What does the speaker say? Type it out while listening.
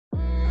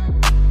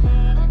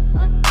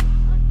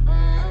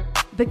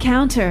The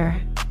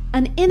Counter,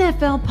 an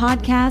NFL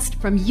podcast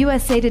from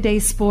USA Today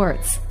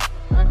Sports.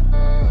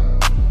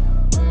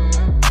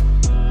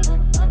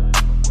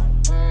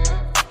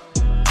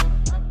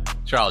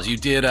 Charles, you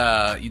did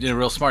a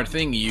real smart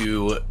thing.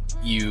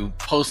 You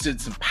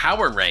posted some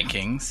power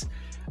rankings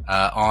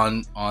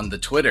on the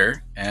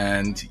Twitter,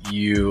 and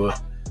you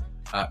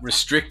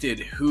restricted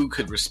who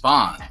could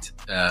respond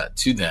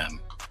to them.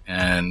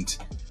 And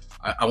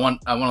I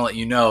want to let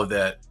you know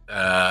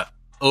that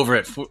over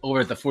at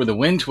the For the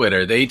Win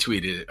Twitter, they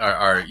tweeted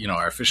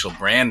our official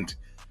brand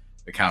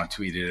account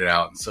tweeted it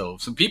out, and so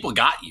some people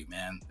got you,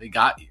 man. They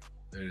got you.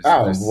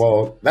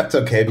 Well, that's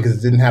okay because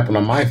it didn't happen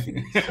on my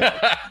feed. So.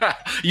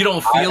 You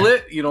don't feel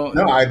it? You don't?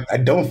 No, I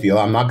don't feel.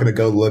 I'm not going to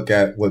go look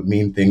at what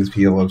mean things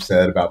people have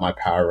said about my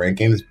power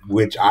rankings,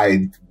 which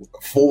I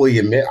fully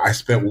admit I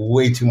spent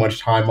way too much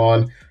time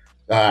on.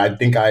 I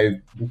think I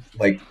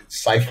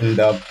siphoned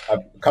up a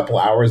couple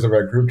hours of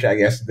our group chat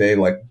yesterday,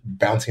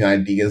 bouncing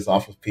ideas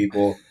off of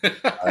people,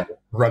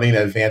 running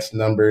advanced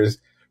numbers,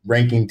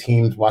 ranking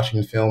teams,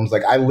 watching films.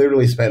 I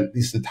literally spent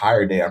this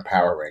entire day on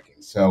power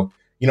rankings. So,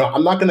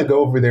 I'm not going to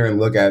go over there and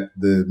look at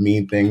the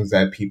mean things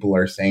that people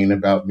are saying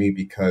about me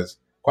because,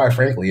 quite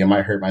frankly, it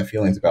might hurt my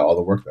feelings about all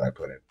the work that I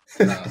put in.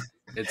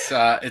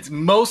 It's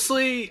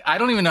mostly, I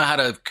don't even know how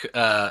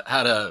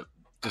to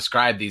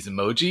describe these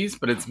emojis,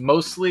 but it's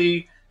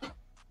mostly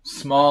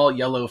small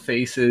yellow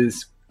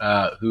faces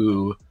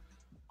who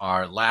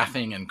are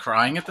laughing and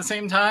crying at the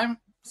same time.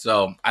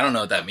 So I don't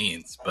know what that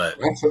means, but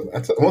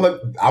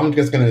I'm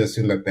just going to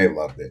assume that they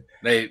loved it.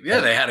 They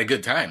had a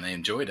good time. They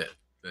enjoyed it.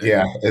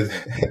 Yeah,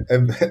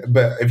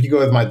 but if you go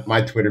with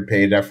my Twitter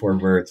page at FOUR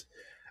VERTS,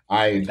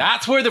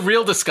 that's where the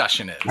real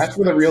discussion is. That's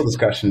where the real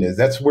discussion is.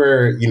 That's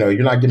where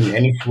you're not getting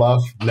any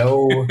fluff,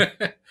 no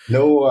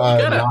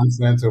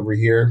nonsense over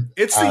here.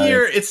 It's the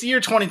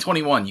year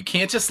 2021. You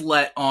can't just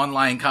let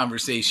online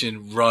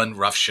conversation run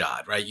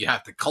roughshod, right? You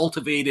have to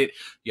cultivate it.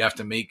 You have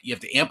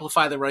to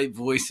amplify the right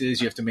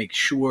voices. You have to make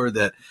sure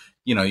that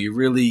you're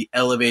really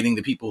elevating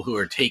the people who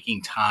are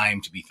taking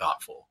time to be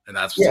thoughtful, and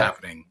that's what's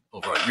happening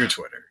over on your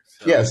Twitter.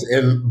 So. Yes,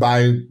 and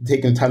by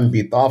taking time to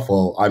be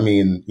thoughtful, I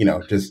mean,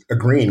 just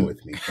agreeing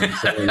with me and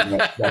saying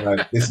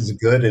that this is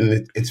good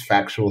and it's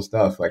factual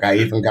stuff. I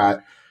even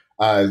got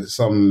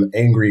some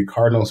angry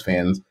Cardinals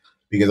fans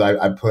because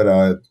I put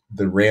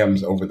the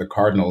Rams over the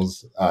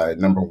Cardinals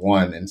number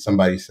one, and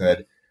somebody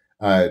said,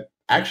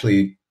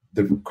 actually,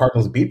 the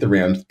Cardinals beat the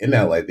Rams in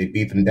LA. They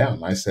beat them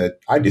down. I said,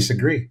 I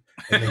disagree.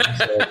 And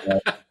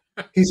then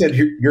he said,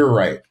 you're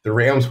right. The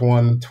Rams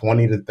won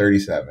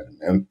 20-37.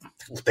 And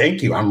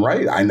thank you. I'm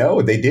right. I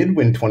know they did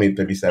win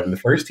 20-37. The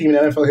first team in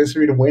NFL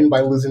history to win by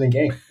losing a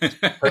game.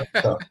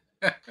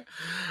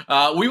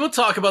 We will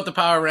talk about the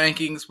power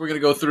rankings. We're going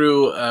to go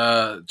through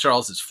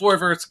Charles's FOUR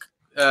VERTS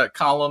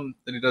column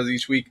that he does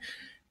each week.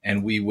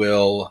 And we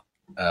will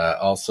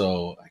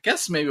also, I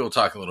guess maybe we'll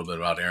talk a little bit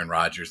about Aaron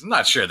Rodgers. I'm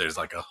not sure there's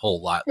a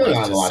whole lot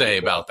left to say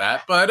about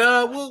that, but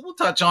we'll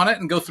touch on it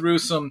and go through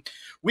some.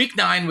 Week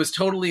 9 was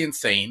totally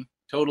insane.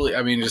 Totally.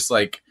 I mean, just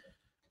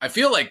I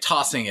feel like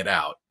tossing it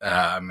out.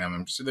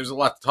 I'm sure there's a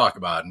lot to talk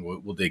about, and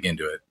we'll dig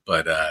into it.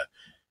 But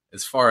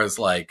as far as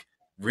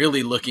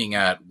really looking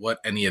at what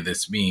any of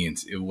this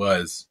means, it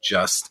was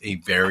just a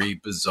very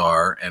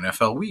bizarre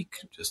NFL week.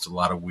 Just a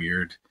lot of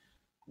weird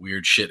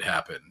shit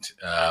happened.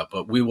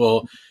 But we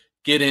will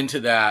get into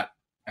that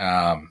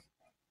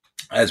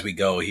as we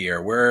go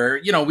here.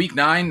 Where week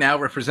 9 now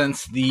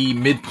represents the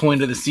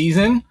midpoint of the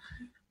season,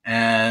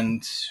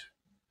 and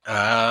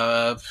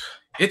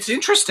it's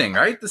interesting,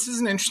 right? This is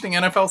an interesting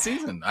NFL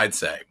season, I'd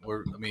say.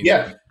 We'll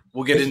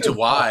get into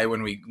why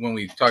when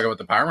we talk about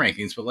the power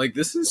rankings, but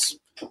this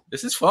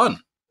is fun,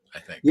 I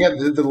think. Yeah,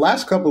 the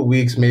last couple of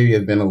weeks maybe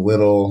have been a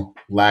little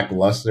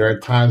lackluster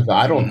at times, but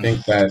I don't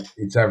think that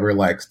it's ever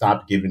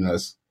stopped giving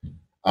us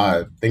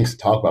things to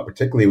talk about,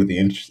 particularly with the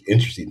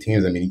interesting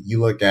teams. I mean, you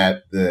look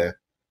at the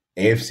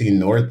AFC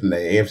North and the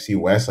AFC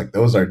West,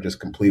 those are just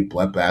complete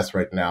bloodbaths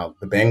right now.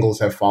 The Bengals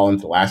have fallen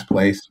to last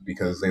place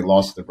because they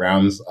lost to the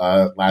Browns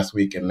last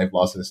week, and they've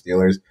lost to the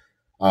Steelers.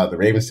 The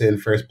Ravens sit in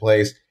first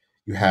place.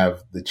 You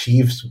have the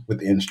Chiefs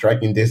within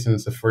striking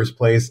distance of first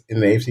place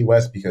in the AFC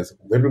West because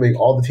literally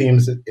all the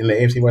teams in the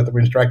AFC West that were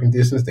in striking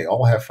distance, they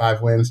all have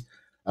 5 wins.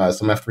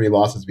 Some have 3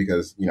 losses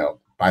because,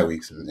 bye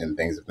weeks and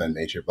things of that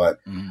nature. But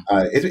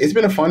it's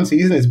been a fun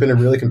season. It's been a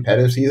really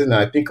competitive season.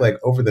 And I think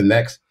over the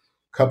next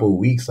couple of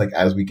weeks,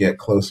 as we get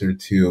closer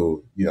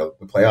to, the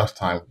playoffs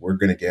time, we're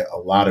going to get a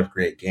lot of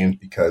great games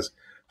because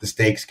the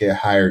stakes get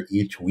higher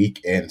each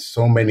week. And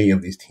so many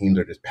of these teams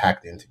are just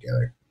packed in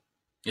together.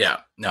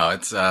 Yeah, no,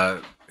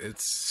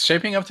 it's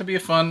shaping up to be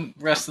a fun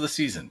rest of the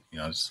season.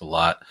 Just a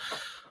lot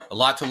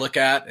to look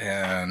at.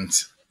 And,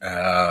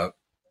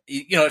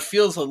 it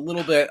feels a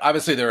little bit,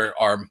 obviously there's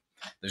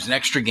an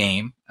extra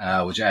game,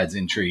 which adds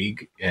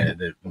intrigue,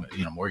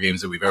 more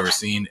games than we've ever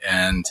seen.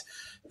 And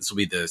this will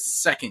be the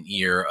second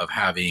year of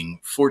having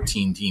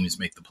 14 teams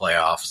make the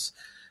playoffs,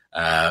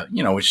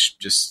 which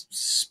just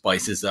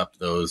spices up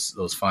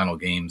those final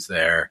games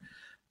there.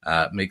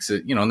 makes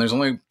it, and there's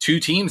only 2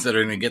 teams that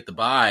are going to get the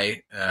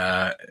bye,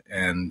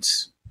 and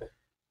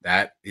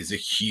that is a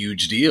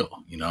huge deal,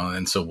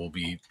 and so we'll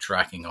be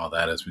tracking all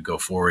that as we go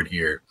forward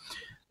here.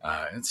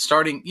 It's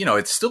starting,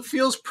 it still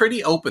feels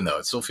pretty open, though.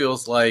 It still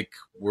feels like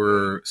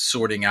we're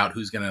sorting out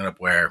who's going to end up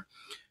where.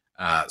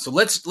 So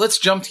let's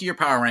jump to your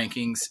power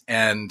rankings,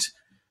 and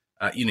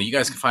you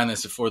guys can find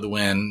this at For the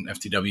Win,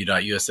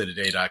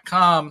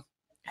 ftw.usatoday.com.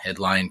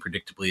 Headline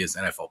predictably is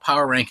NFL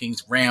Power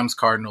Rankings. Rams,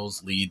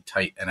 Cardinals lead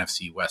tight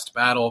NFC West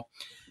battle,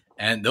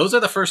 and those are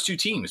the first 2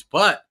 teams.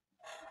 But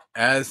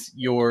as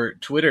your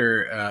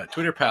Twitter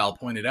pal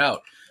pointed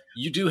out,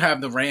 you do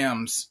have the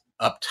Rams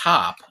up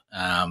top,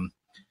 and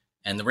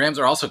the Rams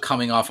are also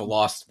coming off a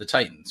loss to the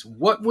Titans.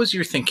 What was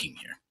your thinking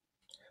here?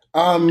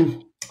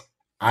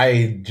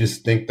 I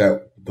just think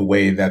that the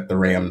way that the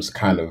Rams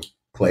kind of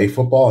play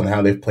football and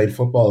how they've played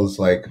football is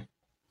like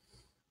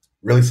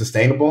really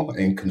sustainable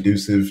and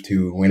conducive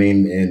to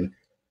winning in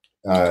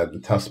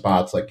the tough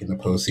spots, like in the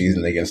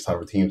postseason against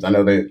tougher teams. I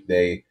know that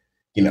they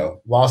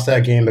lost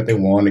that game that they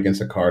won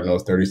against the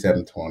Cardinals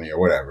 37-20 or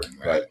whatever.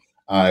 Right.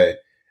 But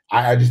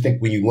I just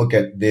think when you look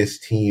at this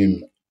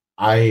team,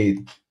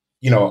 it's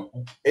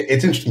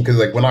interesting because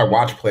like when I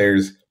watch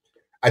players,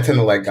 I tend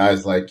to like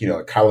guys like,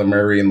 Kyler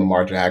Murray and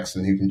Lamar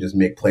Jackson who can just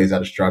make plays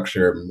out of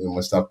structure and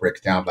when stuff breaks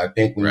down. But I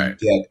think when you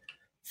get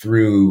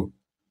through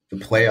the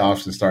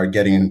playoffs and start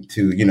getting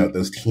into,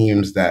 those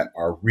teams that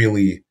are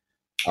really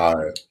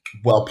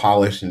well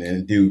polished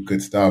and do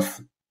good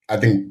stuff, I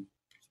think,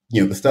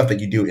 the stuff that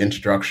you do in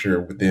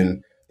structure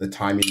within the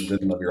timing and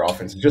rhythm of your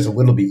offense is just a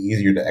little bit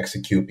easier to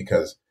execute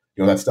because,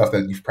 that stuff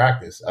that you've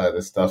practiced,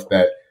 the stuff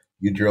that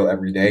you drill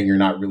every day, you're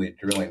not really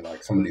drilling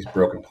like some of these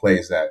broken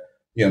plays that,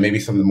 maybe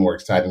some of the more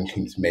exciting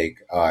teams make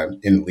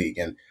in the league.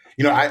 And,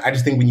 I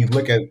just think when you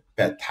look at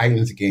that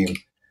Titans game,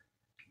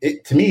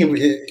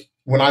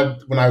 when I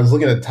was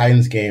looking at the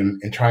Titans game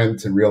and trying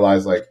to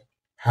realize like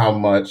how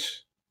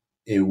much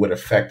it would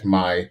affect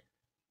my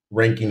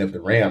ranking of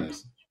the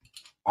Rams,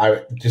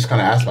 I just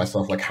kind of asked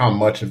myself like how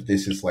much of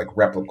this is like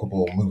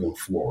replicable moving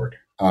forward.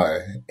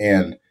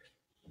 And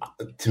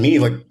to me,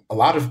 like a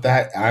lot of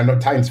that, I know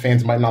Titans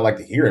fans might not like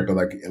to hear it, but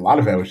like a lot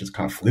of it was just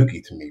kind of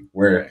fluky to me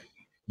where,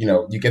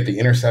 you get the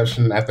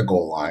interception at the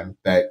goal line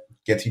that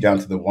gets you down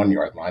to the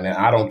 1-yard line. And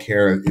I don't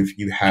care if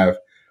you have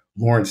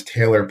Lawrence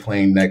Taylor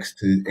playing next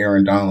to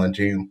Aaron Donald and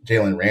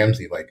Jalen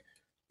Ramsey. Like,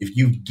 if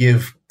you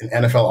give an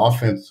NFL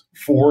offense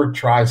 4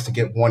 tries to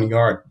get 1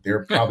 yard,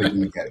 they're probably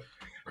going to get it.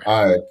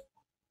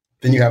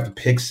 Then you have the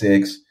pick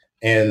 6,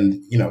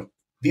 and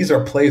these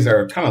are plays that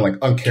are kind of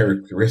like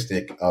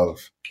uncharacteristic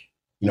of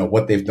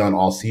what they've done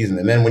all season.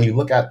 And then when you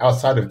look at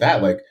outside of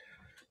that, like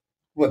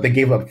they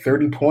gave up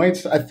 30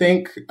 points, I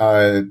think,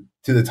 to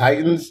the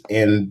Titans,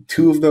 and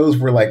 2 of those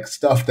were like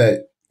stuff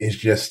that is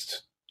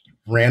just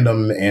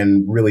random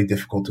and really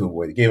difficult to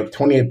avoid. They gave up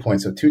 28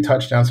 points, so 2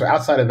 touchdowns. So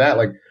outside of that,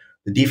 like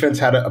the defense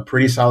had a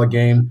pretty solid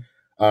game.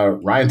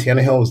 Ryan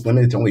Tannehill was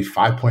limited to only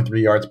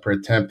 5.3 yards per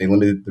attempt. They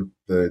limited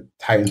the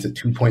Titans to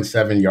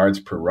 2.7 yards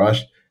per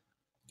rush.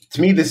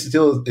 To me, this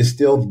is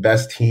still the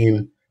best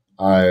team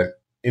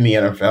in the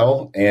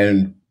NFL,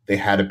 and they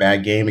had a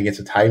bad game against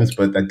the Titans,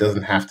 but that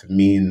doesn't have to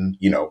mean,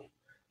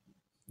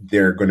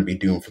 they're going to be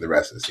doomed for the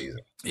rest of the season.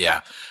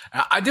 Yeah.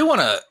 I do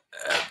want to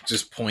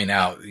just point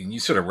out, and you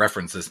sort of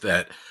referenced this,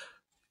 that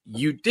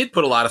you did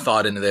put a lot of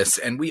thought into this.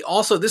 And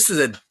this is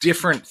a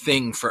different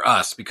thing for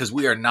us because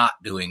we are not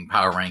doing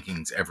power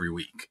rankings every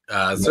week.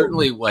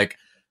 Certainly like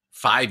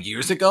 5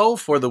 years ago,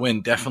 For the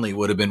Win definitely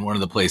would have been one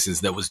of the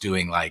places that was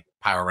doing like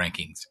power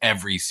rankings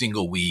every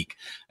single week.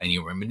 And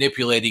you were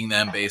manipulating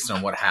them based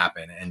on what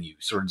happened. And you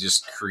sort of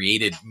just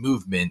created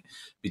movement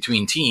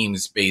between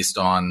teams based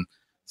on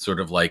sort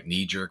of like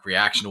knee-jerk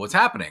reaction to what's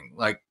happening.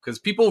 Like, because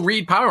people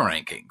read power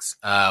rankings.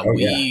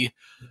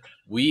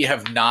 We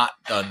have not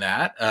done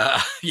that.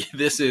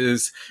 This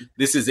is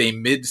a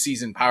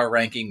mid-season power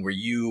ranking where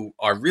you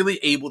are really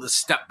able to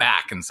step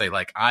back and say,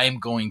 like, I am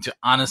going to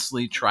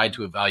honestly try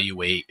to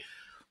evaluate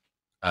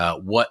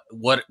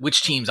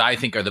which teams I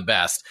think are the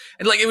best.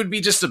 And like, it would be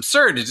just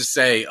absurd to just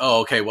say,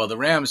 oh, okay, well, the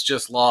Rams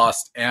just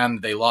lost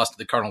and they lost to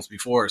the Cardinals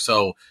before,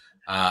 so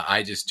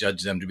I just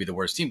judge them to be the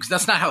worst team, because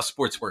that's not how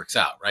sports works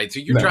out, right? So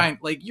you're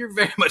you're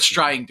very much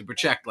trying to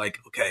project, like,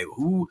 okay,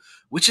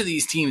 which of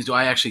these teams do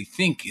I actually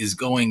think is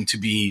going to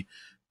be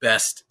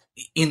best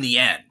in the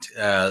end?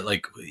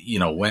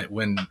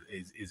 When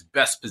is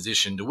best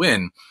positioned to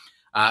win?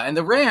 And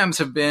the Rams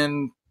have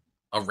been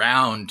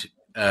around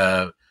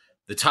the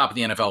top of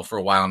the NFL for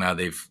a while now.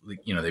 They've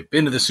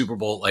been to the Super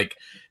Bowl. Like,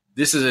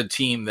 this is a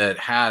team that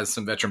has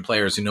some veteran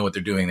players who know what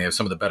they're doing. They have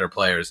some of the better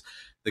players.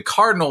 The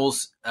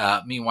Cardinals,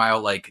 meanwhile,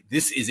 like,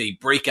 this is a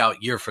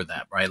breakout year for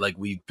them, right? Like,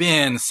 we've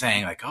been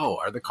saying, like, oh,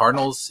 are the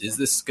Cardinals, is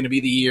this going to be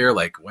the year?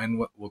 Like,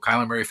 when will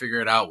Kyler Murray figure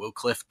it out? Will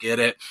Cliff get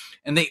it?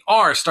 And they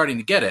are starting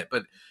to get it.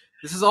 But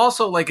this is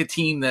also like a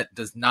team that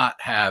does not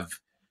have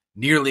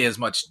nearly as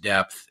much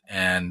depth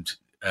and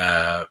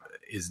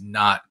is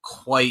not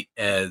quite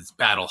as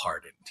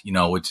battle-hardened,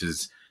 which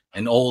is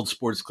an old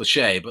sports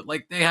cliche. But,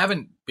 like, they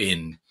haven't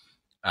been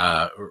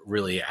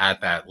really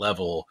at that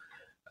level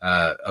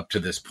up to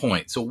this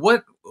point. So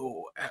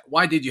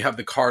why did you have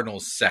the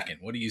Cardinals second?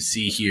 What do you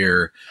see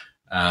here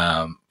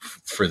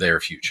for their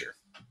future?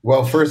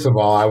 Well, first of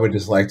all, I would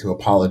just like to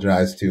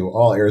apologize to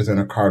all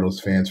Arizona Cardinals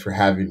fans for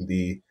having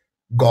the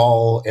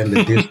gall and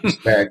the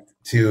disrespect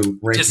to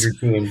rank your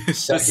team second.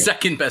 The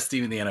second best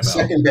team in the NFL.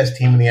 Second best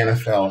team in the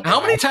NFL. How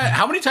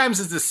many times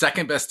has the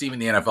second best team in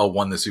the NFL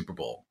won the Super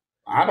Bowl?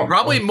 I don't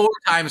Probably know. more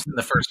times than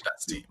the first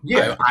best team.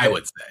 Yeah, I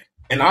would say.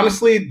 And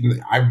honestly,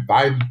 I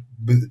like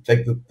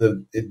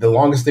the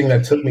longest thing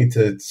that took me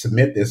to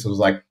submit this was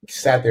like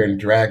sat there and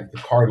dragged the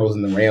Cardinals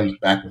and the Rams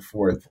back and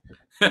forth.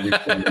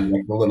 Like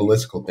the little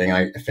listicle thing.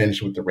 I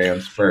finished with the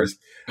Rams first.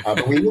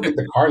 But when you look at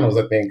the Cardinals,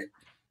 I think,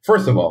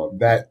 first of all,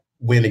 that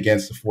win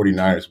against the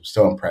 49ers was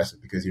so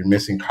impressive because you're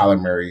missing Kyler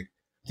Murray,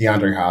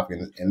 DeAndre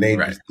Hopkins, and they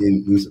just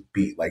didn't lose a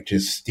beat, like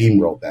just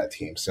steamrolled that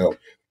team. So,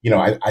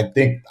 I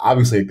think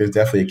obviously there's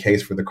definitely a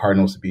case for the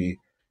Cardinals to be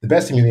the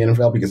best team in the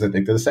NFL because I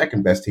think they're the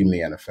second best team in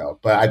the NFL.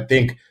 But I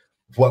think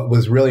what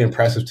was really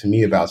impressive to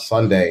me about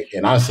Sunday,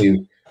 and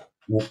honestly,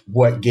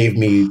 what gave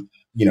me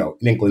an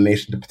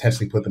inclination to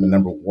potentially put them in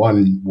number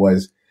one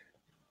was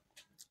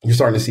you're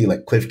starting to see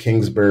like Cliff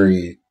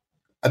Kingsbury,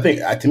 I think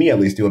to me at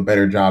least, do a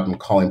better job in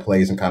calling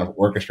plays and kind of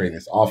orchestrating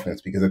this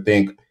offense because I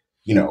think,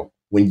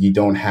 when you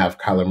don't have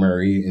Kyler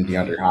Murray and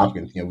DeAndre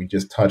Hopkins, we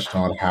just touched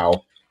on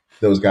how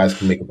those guys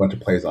can make a bunch of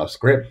plays off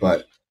script,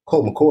 but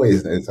Colt McCoy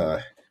is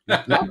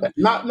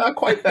not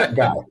quite that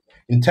guy.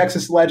 In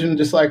Texas legend,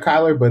 just like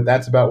Kyler, but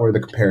that's about where the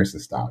comparison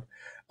stopped.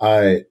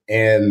 I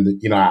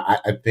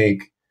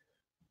think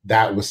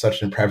that was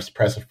such an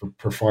impressive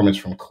performance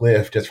from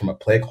Cliff, just from a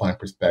play calling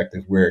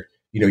perspective, where,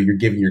 you're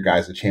giving your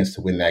guys a chance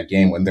to win that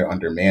game when they're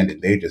undermanned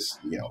and they just,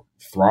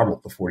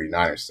 throttled the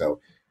 49ers. So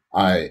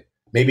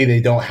maybe they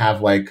don't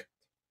have I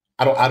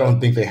don't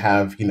think they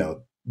have,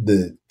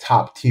 the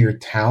top tier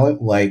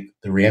talent like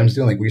the Rams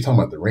do. Like when you're talking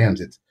about the Rams,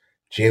 it's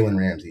Jalen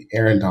Ramsey,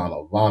 Aaron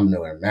Donald, Von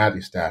Miller,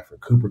 Matthew Stafford,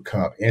 Cooper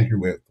Kupp, Andrew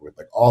Whitworth,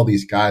 like all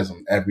these guys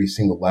on every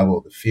single level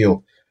of the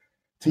field.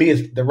 To me,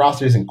 the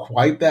roster isn't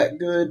quite that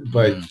good,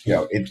 but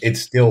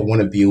it's still one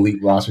of the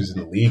elite rosters in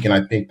the league, and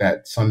I think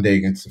that Sunday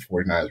against the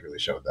 49ers really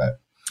showed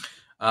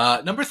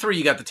that. Number 3,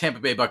 you got the Tampa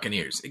Bay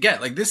Buccaneers.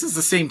 Again, like this is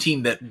the same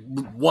team that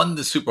won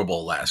the Super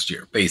Bowl last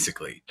year,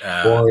 basically.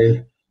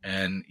 Boring.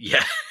 And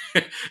yeah,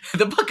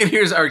 the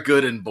Buccaneers are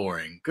good and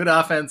boring. Good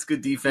offense,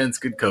 good defense,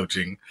 good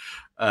coaching.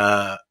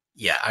 I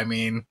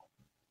mean,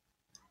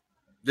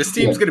 this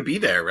team's going to be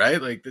there, right?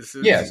 Like this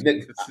is. Yeah,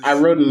 I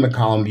wrote in the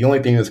column, the only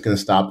thing that's going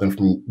to stop them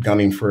from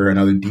gunning for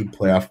another deep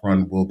playoff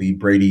run will be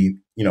Brady,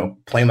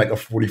 playing like a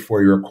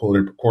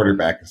 44-year-old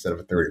quarterback instead of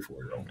a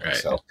 34-year-old. Right.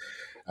 So,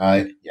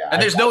 and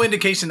there's no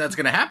indication that's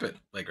going to happen.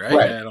 Like, right?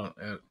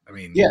 Right.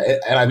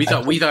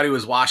 We thought he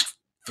was washed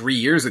 3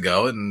 years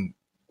ago, and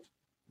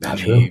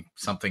then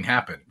something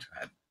happened.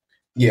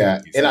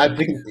 Yeah, and I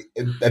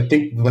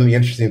think one of the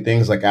interesting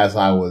things, like as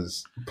I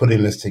was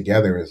putting this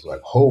together, is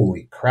like,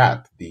 holy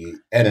crap, the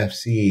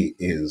NFC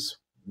is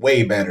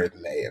way better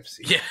than the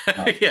AFC.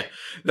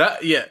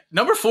 Yeah.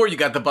 Number 4, you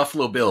got the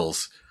Buffalo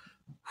Bills,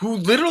 who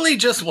literally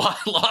just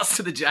lost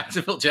to the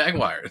Jacksonville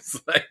Jaguars.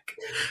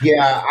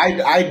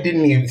 I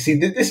didn't even see.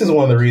 This is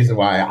one of the reasons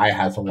why I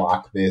had to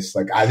lock this.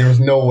 Like, there was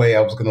no way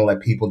I was going to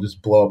let people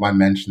just blow up my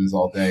mentions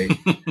all day.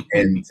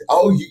 And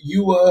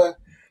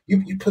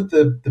you put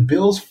the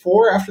Bills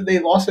 4 after they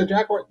lost to the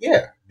Jaguars?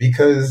 Yeah,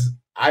 because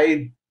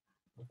I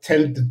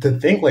tend to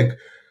think like,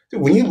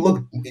 dude, when you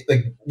look,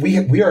 like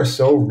we are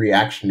so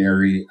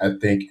reactionary, I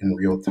think, in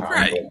real time.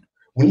 Right. Like,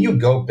 when you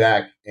go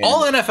back,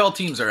 all NFL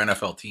teams are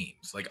NFL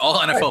teams. Like all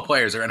NFL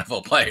players are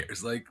NFL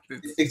players. Like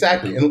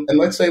exactly. And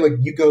let's say like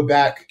you go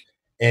back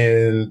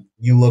and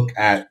you look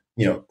at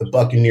the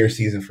Buccaneers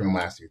season from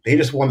last year. They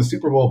just won the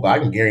Super Bowl, but I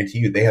can guarantee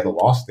you they had a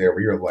loss there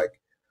where you're like,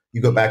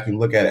 you go back and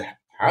look at it.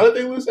 How did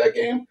they lose that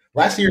game?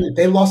 Last year,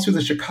 they lost to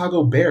the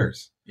Chicago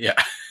Bears.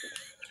 Yeah.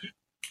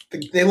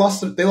 They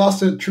lost to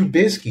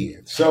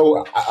Trubisky.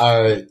 So,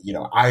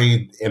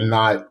 I am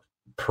not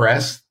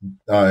pressed,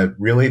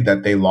 really,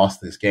 that they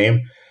lost this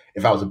game.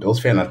 If I was a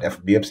Bills fan, I'd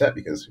definitely be upset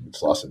because we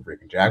just lost to the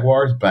freaking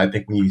Jaguars. But I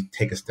think when you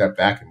take a step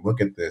back and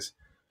look at this,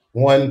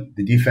 one,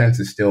 the defense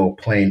is still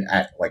playing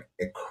at like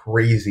a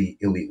crazy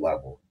elite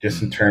level,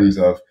 just in terms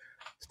of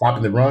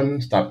stopping the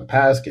run, stopping the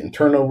pass, getting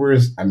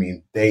turnovers. I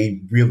mean,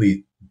 they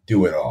really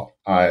do it all.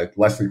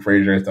 Leslie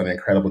Frazier has done an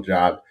incredible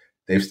job.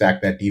 They've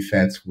stacked that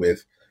defense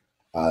with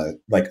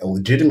like a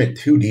legitimate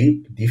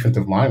 2-deep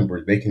defensive line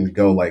where they can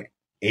go like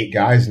 8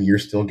 guys and you're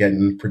still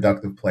getting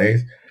productive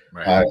plays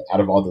out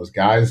of all those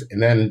guys.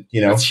 And then,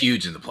 that's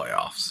huge in the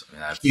playoffs. I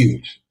mean, that's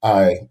huge.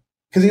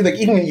 Because like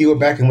even when you go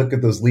back and look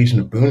at those Legion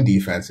of Boom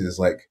defenses,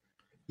 like,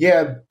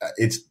 yeah,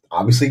 it's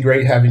obviously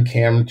great having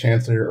Cam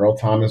Chancellor, Earl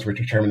Thomas,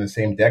 Richard Sherman in the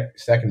same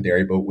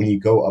secondary. But when you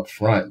go up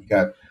front, you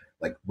got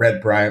like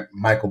Red Bryant,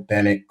 Michael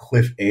Bennett,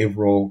 Cliff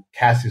Averill,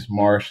 Cassius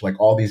Marsh, like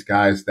all these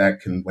guys that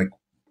can like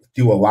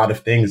do a lot of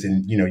things.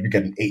 And, you're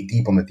getting 8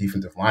 deep on the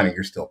defensive line and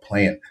you're still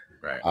playing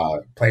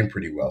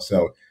pretty well.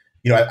 So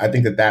I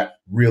think that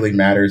really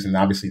matters. And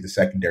obviously the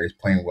secondary is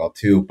playing well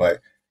too.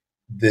 But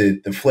the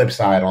flip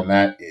side on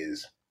that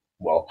is,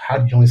 well, how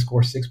did you only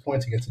score 6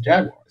 points against the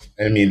Jaguars?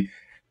 I mean,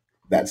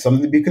 that's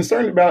something to be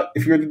concerned about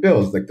if you're the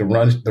Bills. Like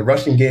the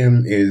rushing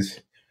game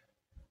is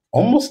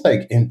almost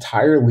like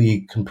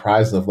entirely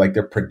comprised of like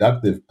their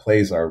productive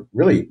plays are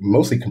really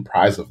mostly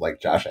comprised of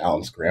like Josh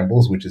Allen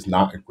scrambles, which is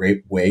not a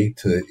great way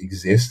to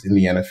exist in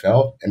the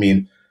NFL. I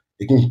mean,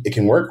 it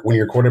can work when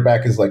your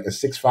quarterback is like a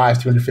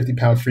 6'5",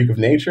 250-pound freak of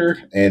nature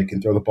and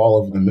can throw the ball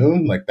over the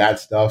moon. Like that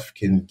stuff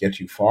can get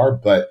you far,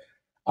 but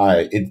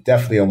it's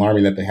definitely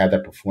alarming that they had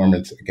that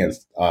performance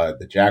against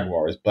the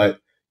Jaguars. But,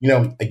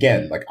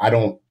 again, like I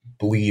don't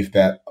believe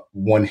that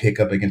one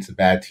hiccup against a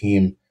bad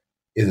team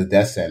is a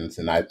death sentence.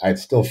 And I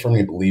still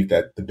firmly believe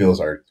that the Bills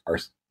are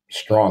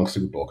strong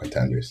Super Bowl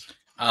contenders.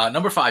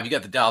 Number 5, you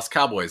got the Dallas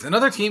Cowboys,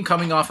 another team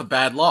coming off a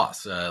bad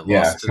loss.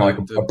 It's kind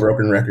of like a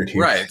broken record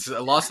here. Right. It's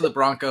a loss to the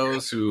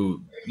Broncos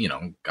who,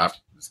 got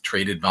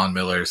traded Von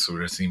Miller,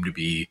 sort of seemed to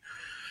be,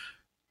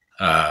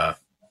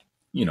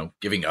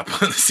 giving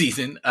up on the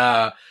season.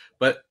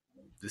 But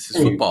this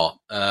is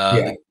football.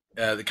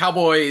 The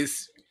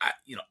Cowboys,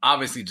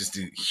 obviously just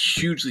a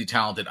hugely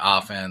talented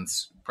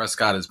offense.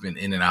 Prescott has been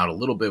in and out a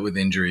little bit with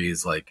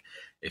injuries. Like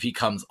if he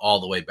comes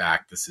all the way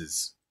back, this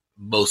is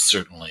most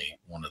certainly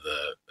one of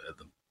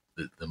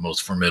the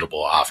most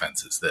formidable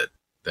offenses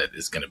that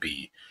is going to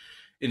be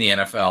in the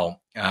NFL.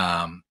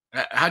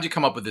 How'd you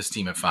come up with this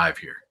team at 5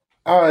 here?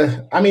 I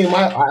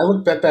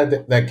looked at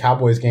that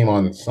Cowboys game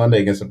on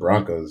Sunday against the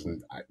Broncos,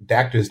 and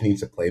Dak just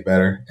needs to play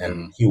better,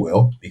 and he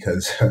will,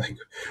 because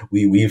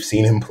we've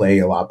seen him play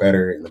a lot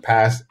better in the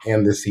past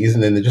and this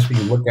season. And just when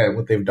you look at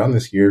what they've done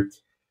this year,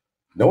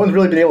 no one's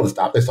really been able to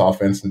stop this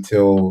offense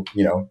until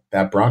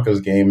that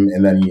Broncos game,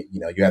 and then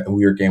you had the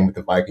weird game with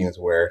the Vikings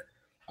where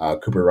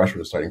Cooper Rush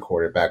was starting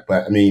quarterback.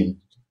 But I mean,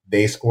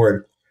 they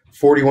scored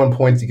 41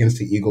 points against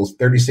the Eagles,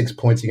 36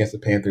 points against the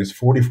Panthers,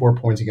 44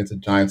 points against the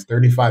Giants,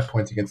 35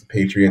 points against the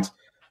Patriots,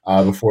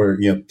 before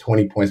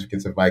 20 points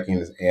against the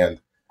Vikings and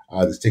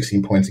the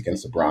 16 points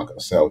against the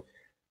Broncos. So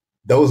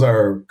those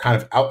are kind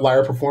of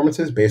outlier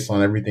performances based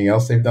on everything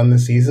else they've done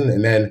this season.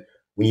 And then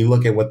when you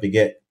look at what they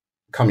get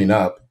coming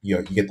up,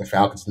 you get the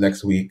Falcons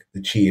next week,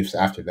 the Chiefs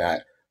after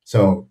that.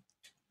 So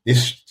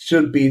this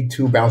should be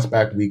 2 bounce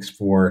back weeks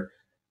for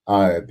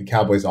the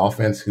Cowboys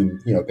offense, who,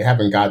 they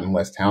haven't gotten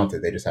less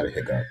talented. They just had a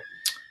hiccup.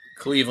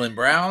 Cleveland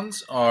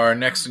Browns are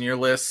next on your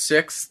list,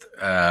 6th.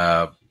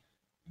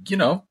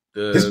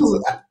 This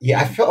was,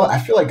 I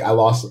feel like I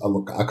lost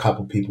a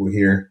couple people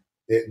here.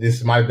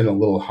 This might have been a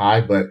little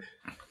high, but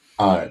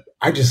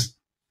I just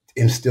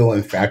am still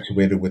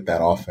infatuated with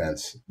that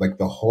offense. Like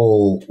the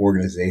whole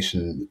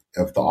organization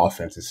of the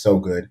offense is so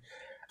good.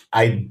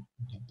 I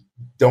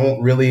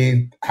don't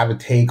really have a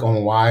take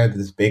on why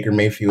this Baker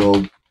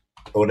Mayfield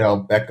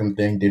Odell Beckham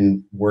thing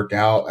didn't work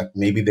out.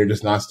 Maybe they're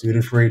just not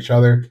suited for each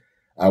other,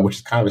 which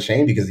is kind of a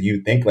shame because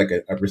you think like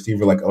a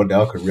receiver like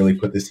Odell could really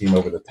put this team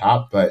over the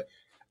top. But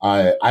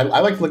I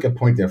like to look at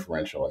point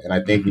differential, and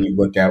I think when you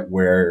look at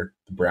where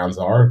the Browns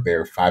are,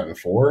 they're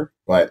 5-4,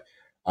 but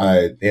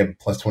they have a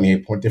plus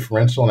 28 point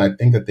differential, and I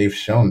think that they've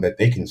shown that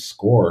they can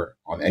score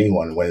on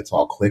anyone when it's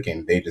all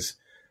clicking. They just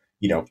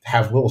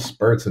have little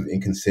spurts of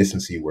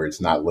inconsistency where it's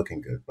not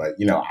looking good. But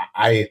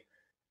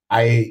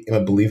I am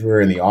a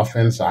believer in the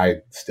offense. I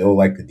still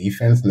like the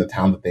defense and the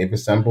talent that they've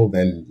assembled.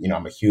 And,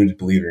 I'm a huge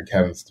believer in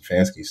Kevin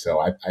Stefanski. So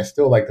I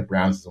still like the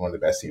Browns as one of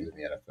the best teams in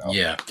the NFL.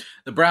 Yeah.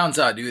 The Browns,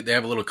 they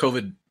have a little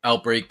COVID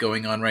outbreak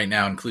going on right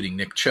now, including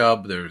Nick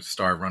Chubb, their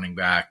star running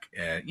back.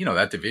 And,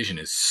 that division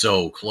is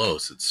so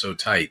close. It's so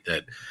tight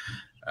that,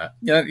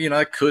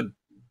 that could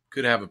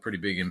have a pretty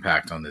big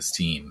impact on this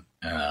team,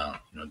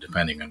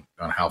 depending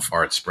on how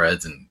far it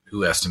spreads and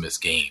who has to miss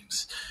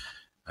games.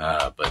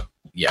 But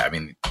yeah, I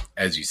mean,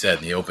 as you said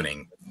in the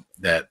opening,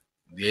 that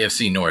the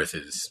AFC North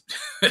is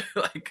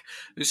like,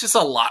 there's just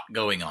a lot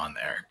going on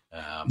there.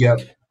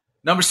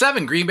 Number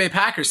 7, Green Bay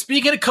Packers.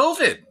 Speaking of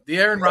COVID, the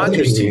Aaron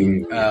Rodgers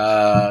team.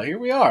 Here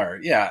we are.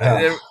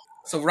 Yeah.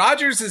 So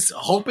Rodgers is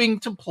hoping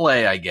to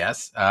play, I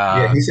guess.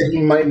 He said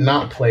he might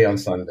not play on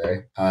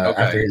Sunday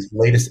after his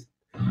latest.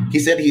 He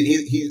said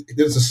he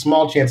there's a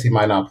small chance he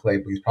might not play,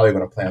 but he's probably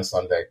going to play on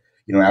Sunday.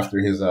 After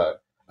his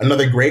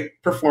another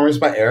great performance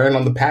by Aaron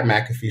on the Pat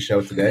McAfee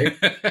show today.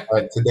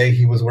 Today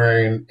he was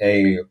wearing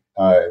a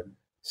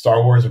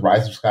Star Wars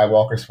Rise of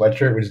Skywalker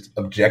sweatshirt, which is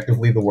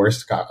objectively the worst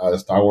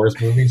Star Wars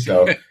movie.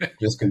 So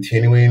just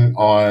continuing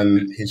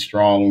on his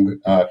strong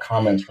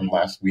comments from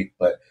last week.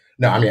 But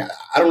no, I mean,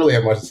 I don't really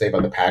have much to say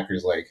about the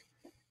Packers. Like,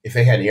 if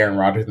they had Aaron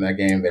Rodgers in that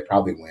game, they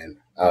probably win.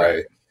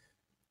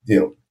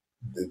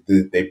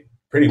 They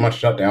pretty much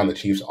shut down the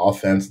Chiefs'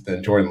 offense.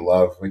 Then Jordan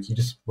Love, like, he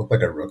just looked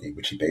like a rookie,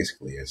 which he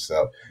basically is.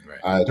 So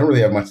I don't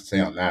really have much to say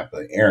on that.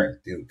 But Aaron,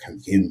 dude,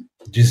 can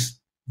just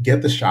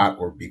get the shot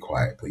or be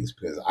quiet, please,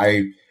 because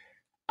I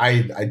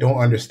don't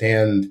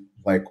understand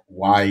like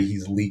why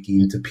he's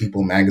leaking to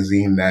People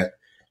magazine that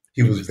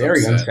he was very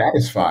upset.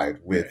 unsatisfied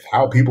with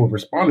how people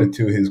responded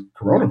to his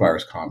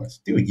coronavirus comments.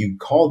 Dude, you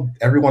called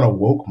everyone a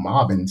woke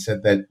mob and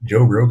said that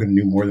Joe Rogan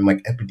knew more than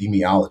like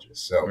epidemiologists.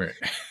 So Right.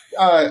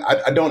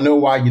 I don't know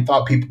why you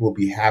thought people would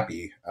be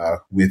happy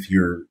with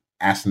your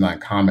asinine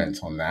comments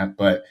on that.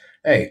 But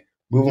hey,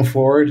 moving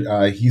forward,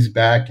 he's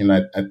back. And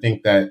I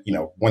think that,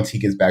 once he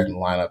gets back in the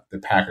lineup, the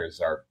Packers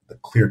are the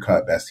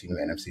clear-cut best team in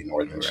the NFC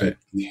North and should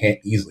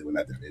easily win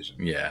that division.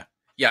 Yeah.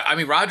 Yeah, I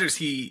mean, Rodgers,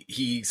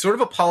 he sort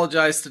of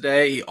apologized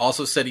today. He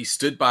also said he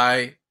stood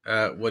by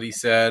what he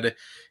said.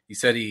 He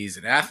said he's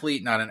an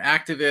athlete, not an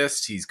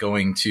activist. He's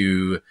going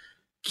to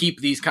keep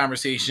these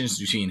conversations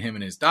between him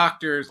and his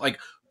doctors. Like,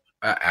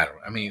 I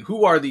mean,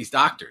 who are these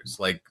doctors?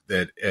 Like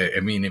that?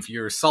 I mean, if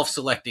you're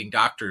self-selecting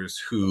doctors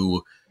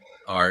who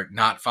are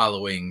not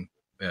following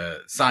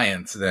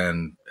science,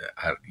 then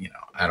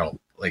I don't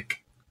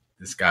like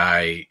this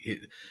guy.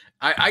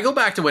 I go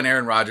back to when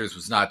Aaron Rodgers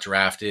was not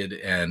drafted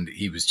and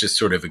he was just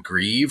sort of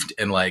aggrieved.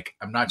 And like,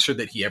 I'm not sure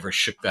that he ever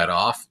shook that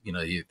off.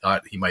 He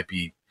thought he might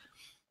be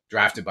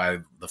drafted by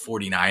the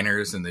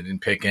 49ers and they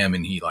didn't pick him.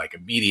 And he like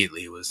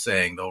immediately was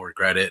saying they'll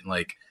regret it. And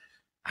like,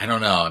 I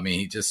don't know. I mean,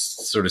 he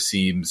just sort of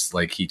seems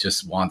like he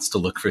just wants to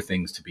look for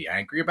things to be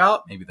angry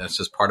about. Maybe that's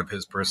just part of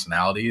his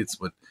personality. It's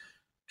what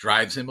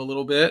drives him a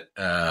little bit.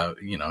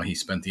 He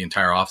spent the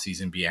entire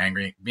offseason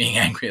being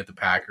angry at the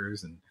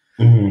Packers. And,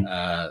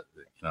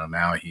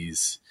 now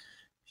he's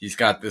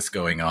got this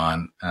going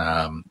on.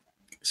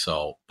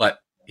 But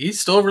he's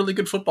still a really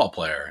good football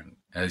player. And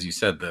as you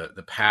said,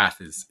 the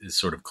path is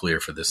sort of clear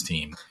for this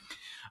team.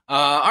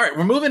 All right,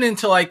 we're moving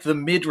into like the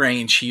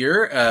mid-range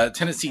here.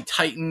 Tennessee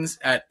Titans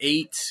at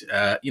 8,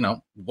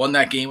 won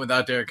that game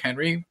without Derrick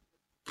Henry.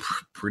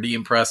 Pretty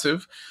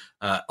impressive.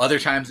 Other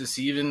times this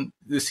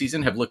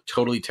season have looked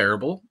totally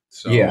terrible.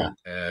 So, yeah,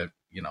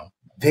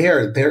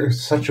 they're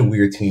such a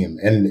weird team.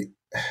 And,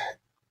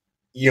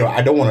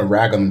 I don't want to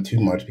rag on them too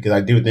much because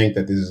I do think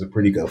that this is a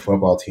pretty good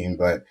football team.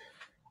 But,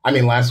 I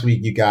mean, last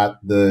week you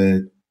got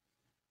the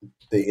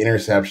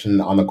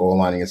interception on the goal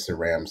line against the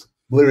Rams.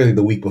 Literally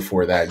the week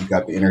before that, you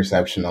got the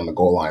interception on the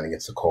goal line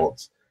against the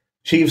Colts.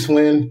 Chiefs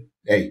win.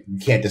 Hey, you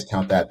can't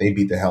discount that. They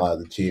beat the hell out of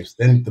the Chiefs.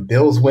 Then the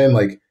Bills win.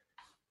 Like,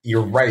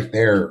 you're right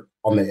there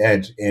on the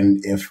edge.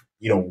 And if,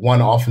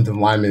 one offensive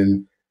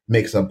lineman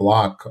makes a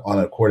block on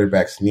a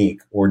quarterback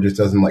sneak or just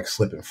doesn't like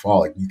slip and fall,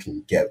 like you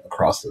can get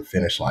across the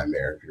finish line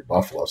there if you're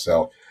Buffalo.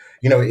 So,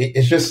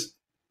 it's just,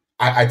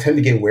 I tend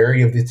to get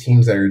wary of the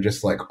teams that are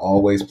just like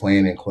always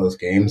playing in close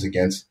games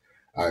against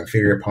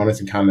inferior opponents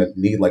and kind of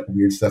need like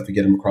weird stuff to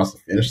get them across the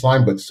finish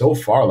line. But so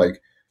far,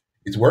 like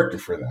it's working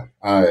for them.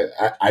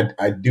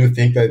 I do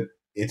think that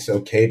it's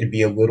okay to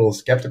be a little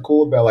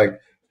skeptical about like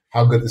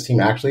how good this team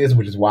actually is,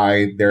 which is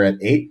why they're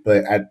at 8.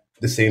 But at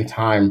the same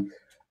time,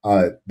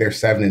 they're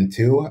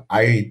 7-2.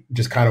 I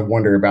just kind of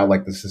wonder about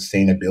like the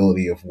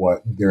sustainability of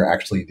what they're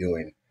actually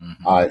doing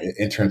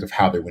in terms of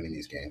how they're winning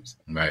these games.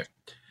 Right.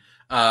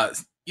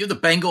 You have the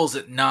Bengals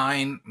at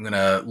 9. I'm going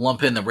to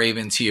lump in the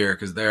Ravens here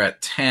because they're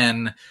at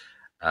 10.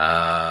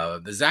 You're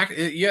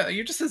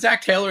just a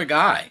Zach Taylor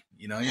guy.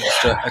 You're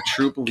just a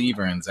true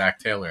believer in Zach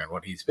Taylor and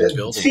what he's been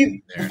building.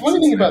 See, the funny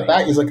thing about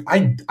that is like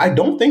I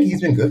don't think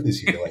he's been good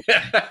this year,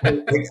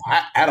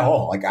 at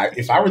all. Like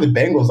if I were the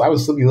Bengals, I would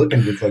still be looking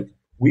at it like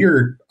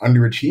we're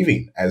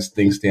underachieving as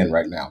things stand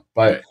right now.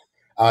 But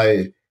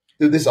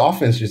this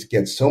offense just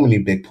gets so many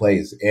big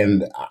plays,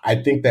 and I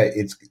think that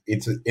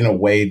it's in a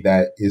way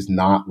that is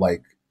not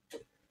like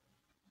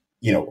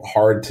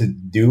hard to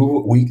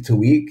do week to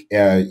week.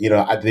 They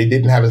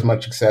didn't have as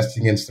much success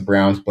against the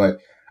Browns, but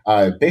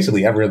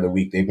basically every other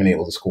week they've been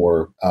able to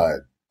score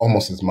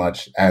almost as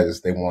much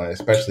as they wanted,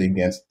 especially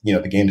against,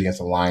 the games against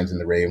the Lions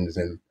and the Ravens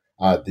and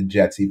the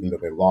Jets, even though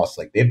they lost.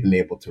 Like they've been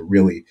able to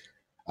really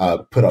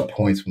put up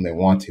points when they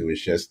want to.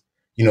 It's just,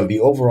 the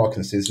overall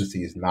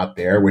consistency is not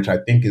there, which I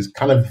think is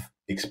kind of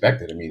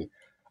expected. I mean,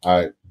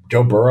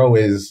 Joe Burrow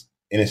is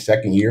in his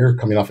second year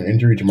coming off an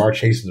injury. Jamar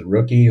Chase is a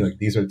rookie. Like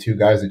these are two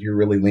guys that you're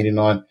really leaning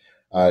on.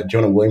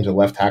 Jonah Williams, a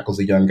left tackle, is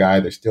a young guy.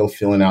 They're still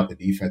filling out the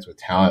defense with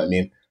talent. I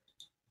mean,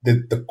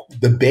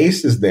 the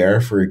base is there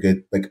for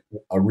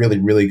a really,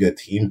 really good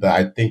team. But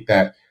I think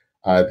that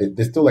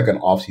there's still like an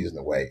offseason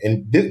away.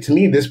 And to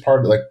me, this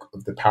part of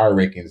the power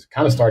rankings,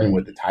 kind of starting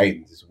with the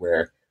Titans, is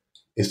where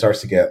it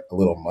starts to get a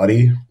little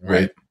muddy.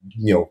 Right.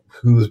 With,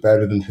 who's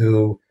better than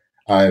who.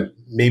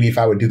 Maybe if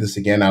I would do this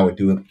again, I would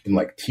do it in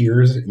like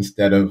tiers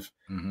instead of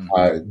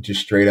just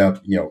straight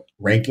up,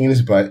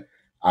 rankings. But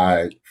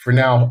for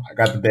now, I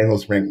got the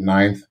Bengals ranked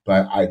 9th,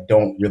 but I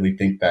don't really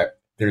think that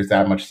there's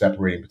that much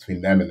separating between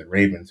them and the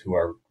Ravens, who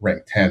are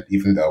ranked 10th,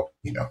 even though,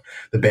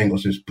 the Bengals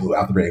just blew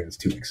out the Ravens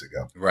 2 weeks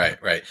ago.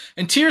 Right.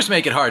 And tiers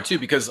make it hard too,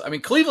 because I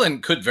mean,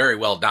 Cleveland could very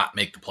well not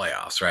make the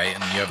playoffs, right?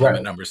 And you have them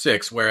at number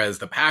 6, whereas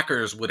the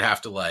Packers would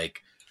have to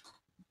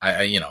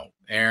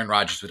Aaron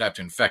Rodgers would have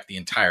to infect the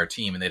entire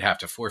team and they'd have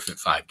to forfeit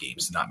 5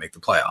 games to not make the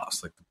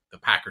playoffs. Like the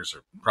Packers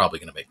are probably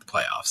going to make the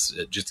playoffs.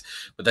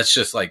 But that's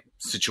just like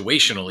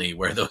situationally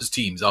where those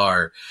teams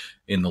are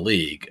in the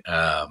league.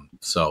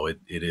 So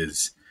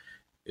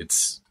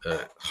it's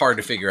hard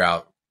to figure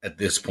out at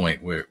this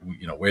point where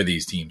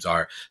these teams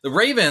are. The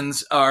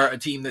Ravens are a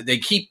team that they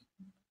keep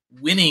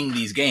winning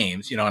these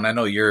games, and I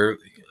know you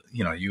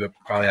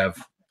probably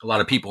have a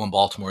lot of people in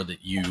Baltimore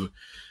that you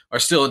are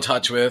still in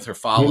touch with or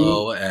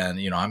follow. Mm-hmm.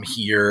 And, I'm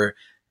here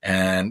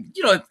and,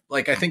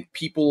 I think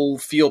people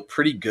feel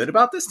pretty good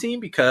about this team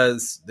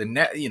because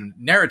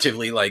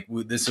narratively,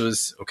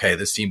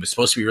 this team was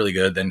supposed to be really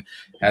good. Then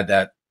had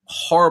that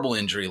horrible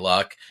injury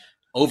luck,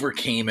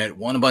 overcame it,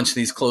 won a bunch of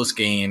these close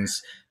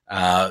games.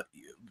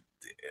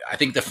 I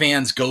think the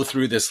fans go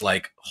through this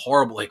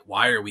horrible,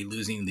 why are we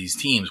losing these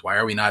teams? Why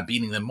are we not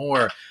beating them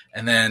more?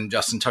 And then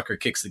Justin Tucker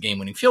kicks the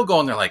game-winning field goal,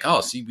 and they're like, oh,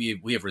 see,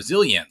 we have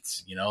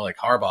resilience.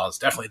 Harbaugh is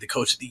definitely the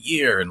coach of the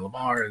year, and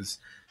Lamar is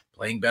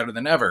playing better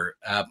than ever.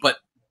 But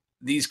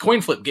these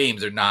coin flip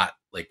games are not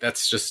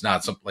that's just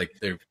not something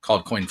they're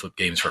called coin flip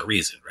games for a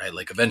reason, right?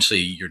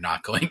 Eventually you're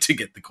not going to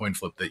get the coin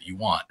flip that you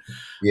want.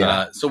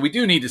 Yeah. So we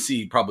do need to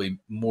see probably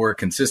more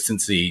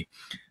consistency.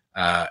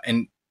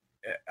 And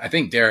I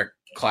think Derek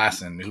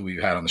Klassen, who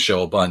we've had on the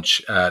show a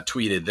bunch,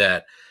 tweeted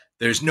that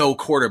there's no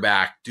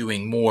quarterback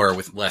doing more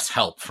with less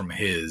help from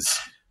his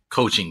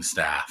coaching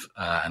staff.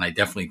 And I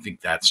definitely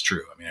think that's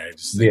true. I mean, I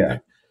just think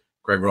that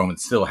Greg Roman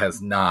still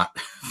has not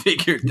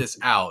figured this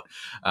out.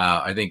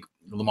 I think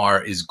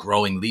Lamar is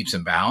growing leaps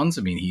and bounds.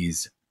 I mean,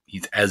 he's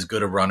as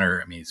good a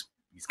runner. I mean,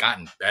 he's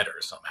gotten better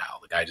somehow.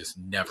 The guy just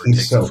never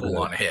takes a full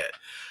on hit.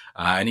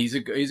 And he's a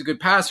good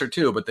passer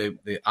too, but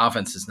the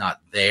offense is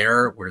not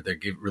there where they're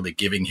really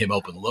giving him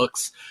open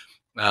looks.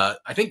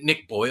 I think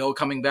Nick Boyle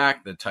coming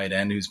back, the tight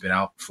end who's been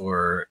out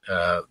for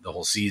the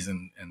whole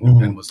season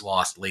and was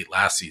lost late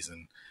last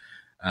season.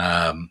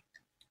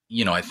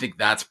 I think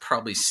that's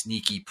probably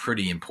sneaky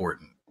pretty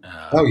important.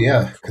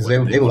 Because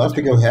they love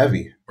to go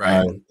heavy.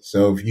 Right.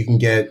 So if you can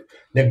get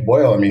Nick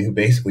Boyle, who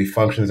basically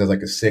functions as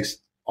a sixth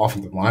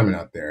offensive lineman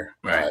out there,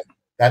 right?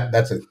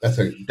 That's a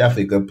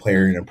definitely good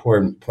player, an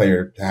important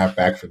player to have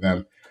back for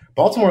them.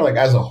 Baltimore,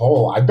 as a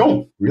whole, I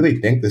don't really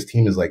think this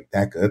team is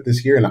that good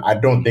this year, and I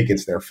don't think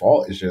it's their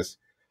fault. It's just,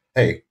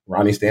 hey,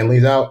 Ronnie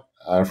Stanley's out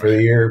for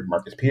the year,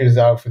 Marcus Peters is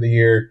out for the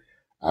year.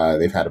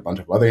 They've had a bunch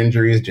of other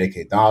injuries,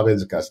 J.K.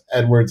 Dobbins, Gus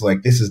Edwards.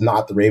 This is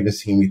not the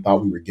Ravens team we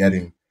thought we were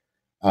getting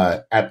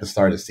at the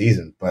start of the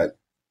season. But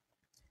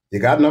you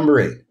got number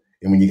 8.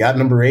 And when you got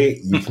number 8,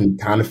 you can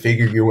kind of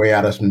figure your way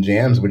out of some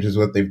jams, which is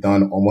what they've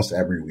done almost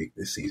every week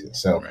this season.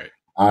 So,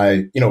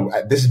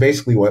 this is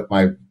basically what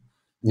my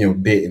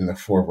bit in the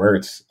 4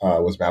 verts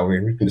was about.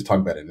 We can just talk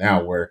about it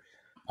now, where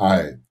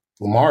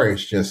Lamar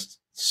is just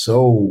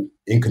so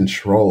in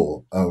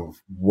control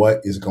of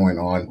what is going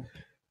on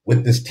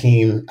with this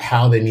team,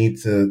 how they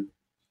need to,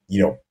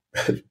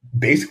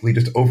 basically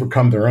just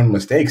overcome their own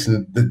mistakes.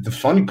 And the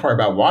funny part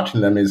about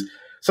watching them is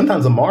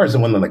sometimes Lamar is the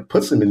one that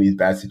puts them in these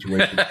bad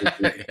situations.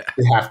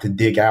 They have to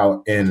dig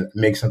out and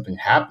make something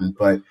happen.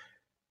 But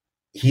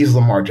he's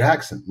Lamar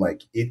Jackson.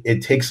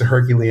 It takes a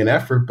Herculean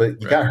effort,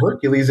 but you got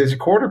Hercules as your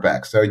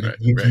quarterback. So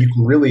you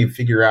can really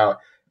figure out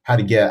how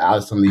to get out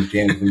of some of these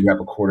games when you have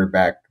a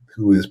quarterback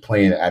who is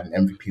playing at an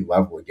MVP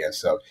level again.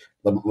 So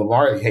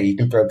Lamar, hey, you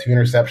can throw 2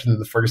 interceptions in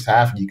the first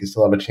half and you can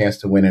still have a chance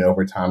to win in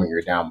overtime and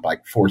you're down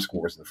 4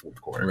 scores in the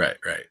fourth quarter. Right.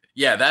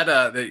 Yeah,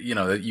 that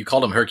you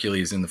called him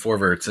Hercules in the 4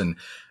 verts. And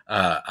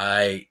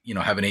I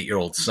have an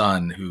 8-year-old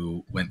son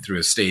who went through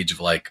a stage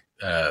of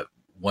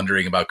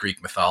wondering about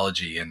Greek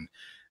mythology. And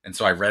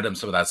so I read him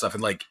some of that stuff.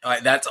 And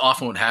that's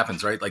often what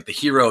happens, right? The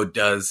hero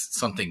does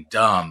something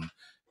dumb,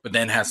 but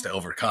then has to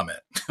overcome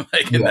it.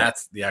 And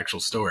that's the actual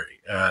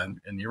story. And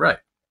you're right.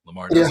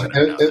 Lamar does and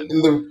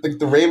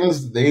the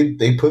Ravens,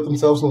 they put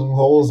themselves in some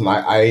holes, and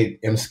I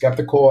am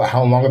skeptical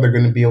how long they're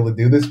going to be able to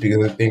do this,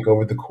 because I think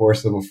over the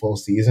course of a full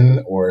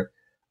season or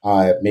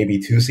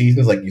maybe 2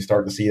 seasons, you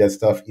start to see that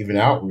stuff even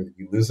out where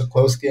you lose the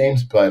close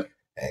games. But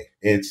hey,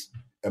 it's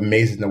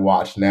amazing to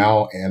watch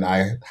now, and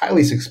I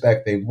highly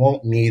suspect they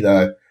won't need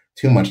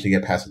too much to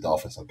get past the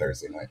Dolphins on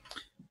Thursday night.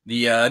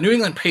 The New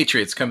England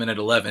Patriots come in at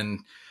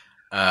 11.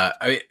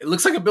 It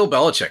looks like a Bill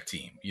Belichick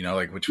team,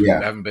 which we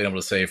haven't been able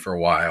to say for a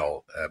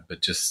while,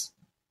 but just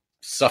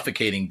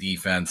suffocating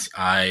defense.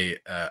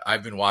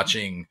 I've been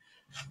watching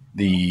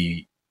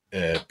the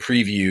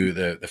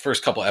preview, the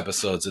first couple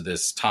episodes of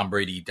this Tom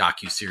Brady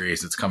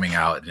docuseries that's coming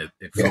out, and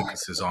it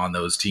focuses on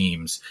those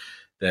teams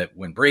that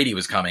when Brady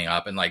was coming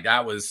up, and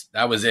that was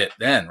it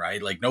then,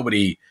 right?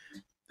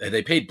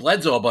 They paid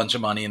Bledsoe a bunch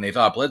of money and they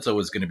thought Bledsoe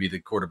was going to be the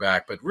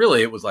quarterback, but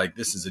really it was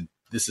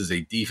this is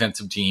a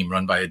defensive team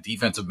run by a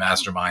defensive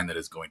mastermind that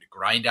is going to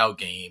grind out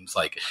games.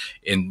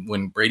 And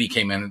when Brady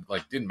came in,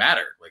 didn't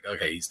matter.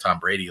 Okay, he's Tom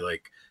Brady,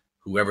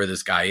 whoever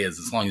this guy is,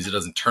 as long as he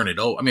doesn't turn it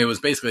over. I mean, it was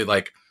basically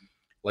like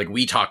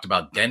we talked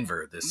about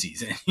Denver this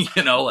season,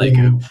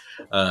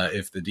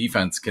 if the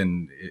defense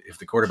if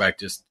the quarterback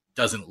just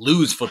doesn't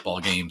lose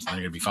football games, then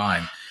they're going to be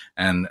fine.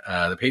 And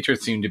the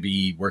Patriots seem to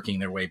be working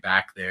their way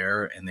back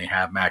there, and they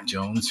have Mac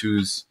Jones,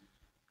 who's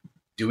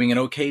doing an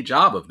okay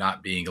job of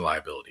not being a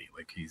liability.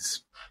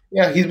 He's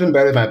been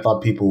better than I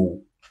thought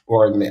people,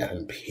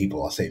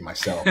 I'll say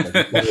myself.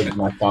 Better than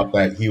I thought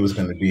that he was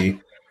going to be.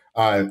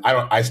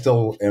 I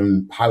still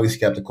am highly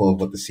skeptical of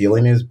what the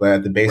ceiling is, but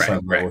at the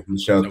baseline level, he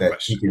showed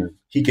that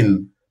he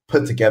can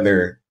put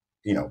together,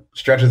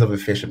 stretches of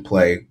efficient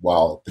play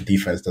while the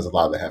defense does a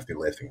lot of the hefty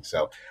lifting.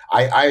 So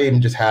I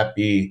am just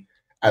happy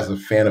as a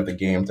fan of the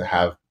game to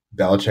have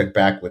Belichick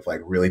back with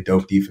like really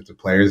dope defensive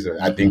players.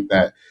 I think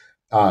that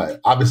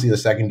obviously the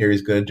secondary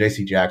is good.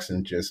 J.C.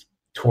 Jackson just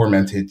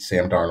tormented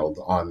Sam Darnold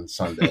on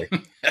Sunday,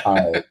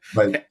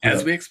 but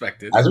as we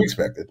expected.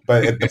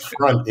 But the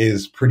front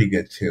is pretty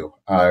good too.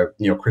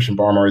 Christian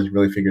Barmore has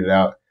really figured it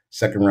out.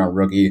 Second round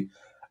rookie,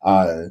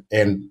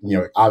 and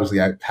obviously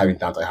having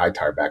Dante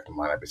Hightower back in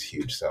lineup is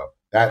huge. So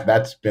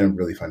that's been a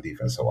really fun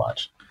defense to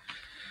watch.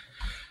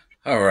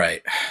 All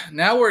right,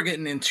 now we're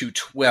getting into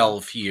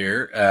 12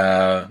 here.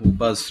 We'll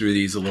buzz through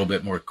these a little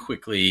bit more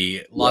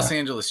quickly. Los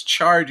Angeles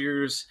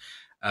Chargers.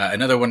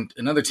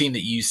 Another team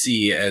that you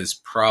see as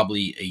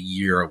probably a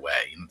year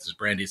away. This is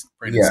Brandon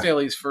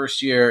Staley's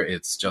first year.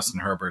 It's Justin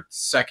Herbert's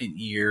second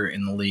year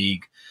in the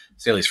league.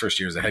 Staley's first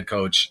year as a head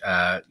coach.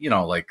 Kind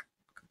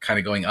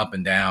of going up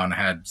and down.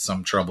 Had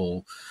some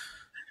trouble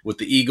with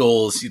the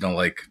Eagles.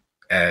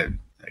 There's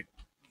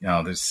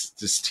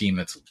this team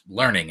that's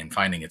learning and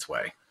finding its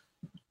way.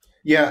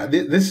 Yeah,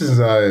 this is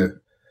a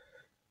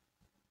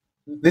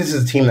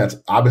team that's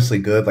obviously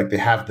good. Like they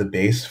have the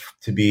base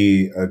to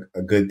be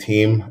a good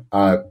team.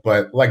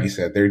 But like you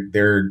said,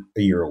 they're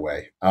a year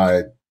away.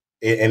 And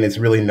it's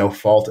really no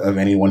fault of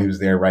anyone who's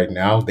there right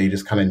now. They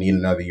just kind of need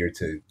another year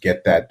to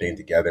get that thing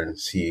together and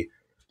see,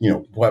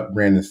 what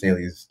Brandon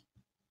Staley's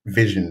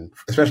vision,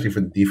 especially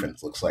for the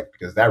defense, looks like,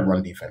 because that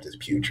run defense is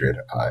putrid.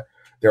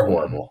 They're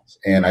horrible.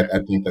 And I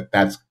think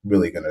that's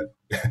really going to,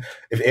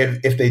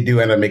 if they do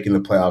end up making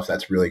the playoffs,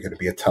 that's really going to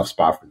be a tough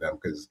spot for them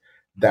because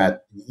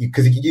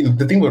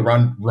the thing with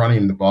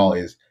running the ball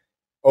is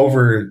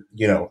over,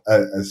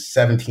 a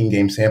 17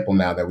 game sample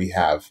now that we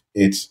have,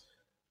 it's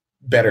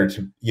better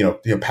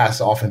to, pass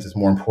offense is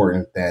more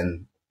important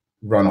than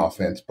run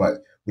offense. But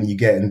when you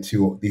get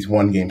into these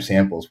 1 game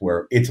samples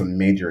where it's a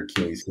major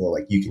Achilles heel,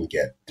 like you can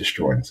get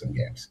destroyed in some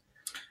games.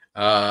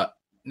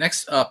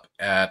 Next up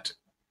at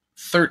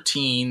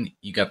 13,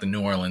 you got the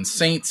New Orleans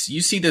Saints. You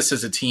see this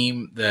as a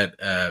team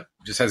that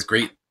just has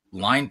great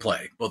line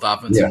play, both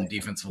offensive and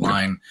defensive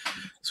line,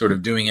 sort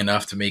of doing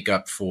enough to make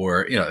up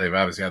for, they've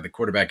obviously had the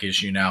quarterback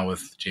issue now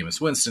with Jameis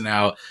Winston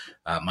out.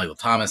 Michael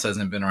Thomas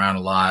hasn't been around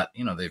a lot.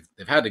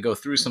 They've had to go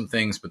through some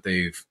things, but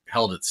they've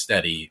held it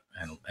steady,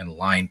 and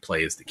line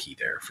play is the key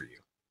there for you.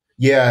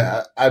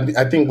 Yeah,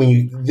 I think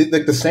when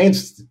the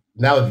Saints,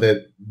 now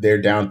that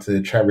they're down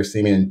to Travis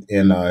Siemian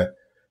and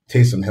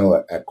Taysom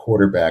Hill at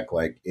quarterback,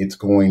 like it's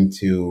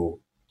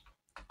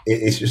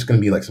just going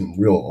to be like some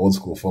real old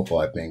school football,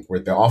 I think, where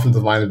the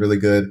offensive line is really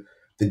good.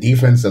 The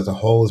defense as a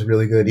whole is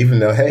really good, even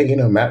though, hey,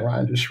 Matt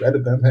Ryan just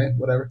shredded them. Hey,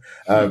 whatever.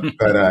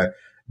 But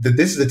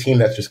this is a team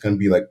that's just going to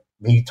be like,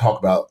 when you talk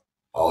about,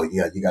 oh,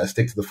 yeah, you got to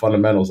stick to the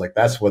fundamentals. Like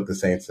that's what the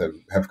Saints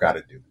have got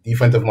to do.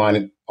 Defensive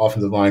line,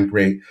 offensive line,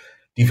 great.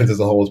 Defense as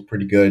a whole is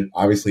pretty good.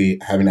 Obviously,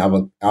 having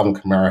Alvin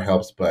Kamara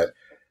helps, but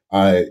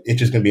it's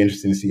just going to be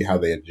interesting to see how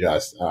they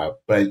adjust.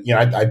 But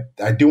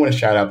I do want to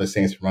shout out the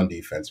Saints run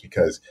defense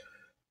because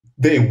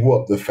they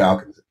whooped the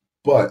Falcons,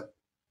 but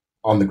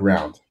on the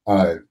ground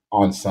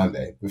on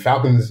Sunday. The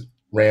Falcons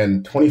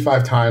ran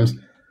 25 times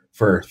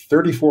for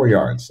 34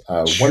 yards,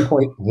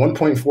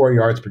 1.4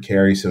 yards per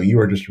carry. So you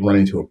are just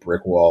running to a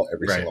brick wall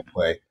every single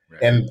play.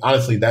 Right. And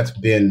honestly, that's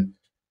been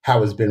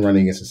how it's been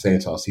running against the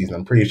Saints all season.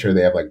 I'm pretty sure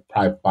they have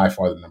probably by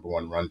far the number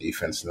 1 run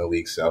defense in the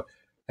league. So,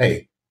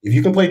 hey, if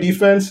you can play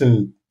defense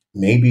and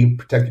maybe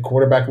protect the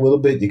quarterback a little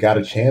bit, you got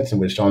a chance. And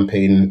with Sean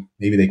Payton,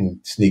 maybe they can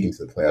sneak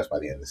into the playoffs by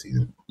the end of the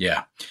season.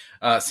 Yeah.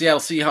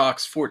 Seattle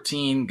Seahawks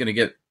 14, going to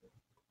get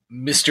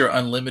Mr.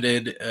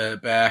 Unlimited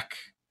back.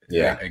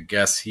 Yeah. I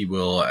guess he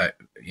will.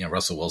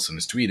 Russell Wilson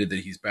has tweeted that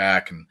he's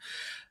back, and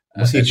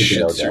that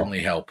should certainly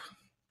help.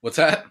 What's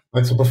that?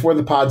 So before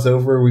the pod's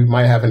over, we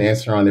might have an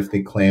answer on if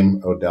they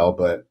claim Odell,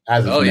 but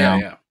as of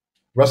now,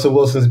 Russell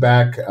Wilson's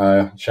back.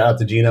 Shout out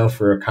to Gino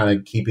for kind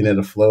of keeping it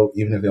afloat,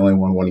 even if they only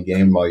won 1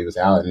 game while he was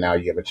out, and now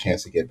you have a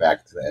chance to get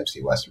back to the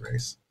NFC West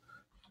race.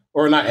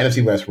 Or not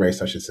NFC West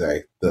race, I should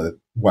say, the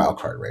wild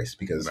card race,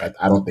 because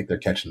I don't think they're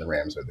catching the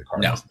Rams or the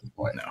Cardinals at this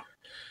point.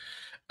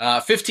 No.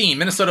 15,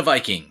 Minnesota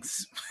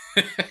Vikings.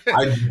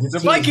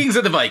 The Vikings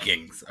are the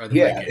Vikings.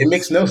 Vikings. It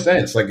makes no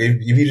sense. Like if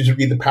you just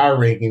read the power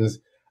rankings,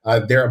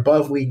 they're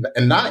above league,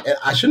 and I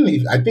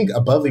think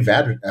above league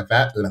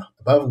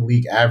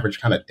average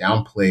kind of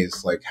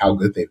downplays like how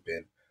good they've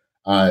been.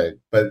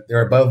 But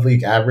they're above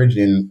league average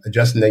in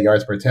adjusted net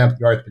yards per attempt,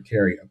 yards per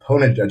carry,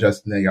 opponent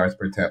adjusted net yards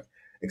per attempt,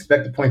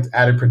 expected points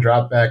added per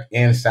dropback,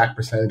 and sack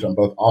percentage on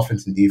both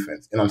offense and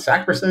defense. And on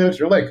sack percentage,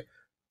 they're like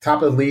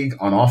top of the league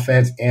on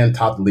offense and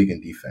top of the league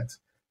in defense.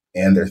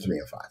 And they're 3-5.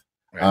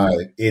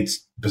 Right.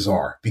 It's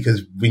bizarre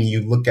because when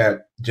you look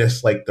at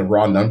just like the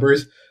raw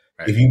numbers,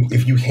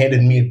 if you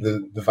handed me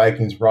the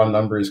Vikings raw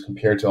numbers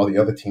compared to all the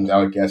other teams, I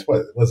would guess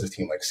what was this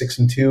team like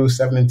 6-2,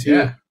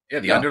 7-2? Yeah,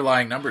 the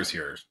underlying numbers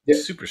here are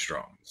super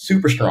strong.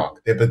 Super strong.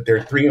 But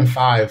they're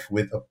 3-5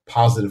 with a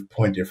positive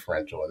point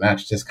differential, and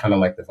that's just kind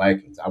of like the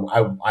Vikings.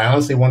 I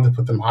honestly wanted to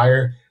put them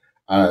higher,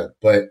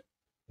 but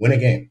win a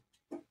game.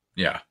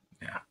 Yeah.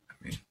 I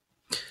mean,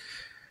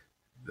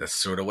 that's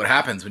sort of what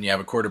happens when you have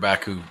a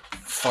quarterback who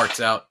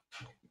farts out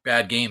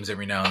bad games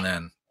every now and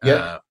then.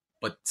 Yeah.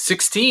 But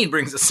 16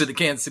 brings us to the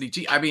Kansas City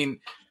Chiefs. I mean,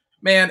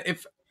 man,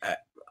 if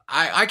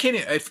I can't.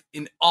 If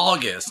in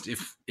August,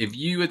 if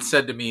you had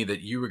said to me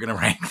that you were going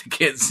to rank the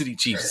Kansas City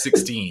Chiefs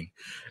 16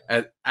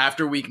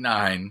 after Week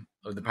 9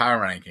 of the power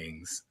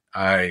rankings,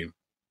 I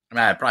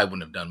probably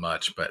wouldn't have done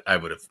much, but I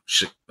would have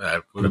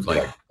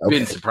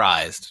been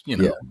surprised.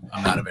 I'm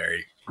not a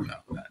very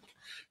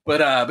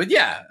but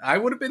yeah, I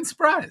would have been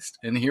surprised,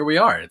 and here we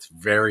are.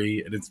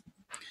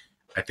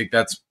 I think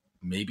that's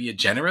maybe a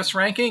generous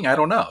ranking. I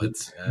don't know.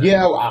 It's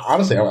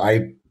honestly,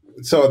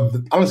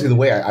 honestly, the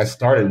way I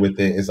started with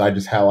it is I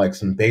just had like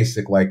some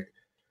basic like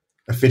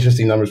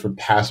efficiency numbers for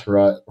pass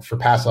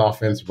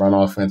offense, run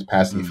offense,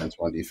 pass defense,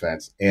 run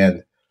defense.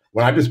 And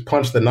when I just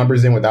punched the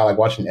numbers in without like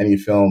watching any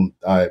film,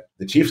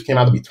 the Chiefs came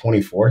out to be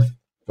 24th,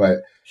 but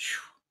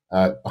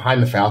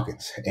behind the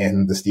Falcons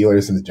and the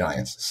Steelers and the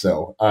Giants.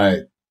 So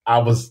I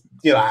was,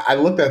 I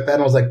looked at that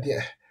and I was like,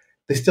 yeah,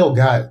 they still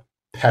got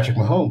Patrick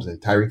Mahomes and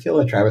Tyreek Hill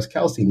and Travis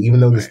Kelce. And even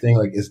though this thing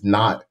like is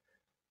not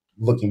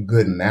looking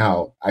good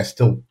now, I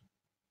still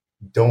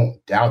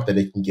don't doubt that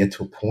it can get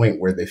to a point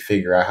where they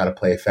figure out how to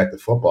play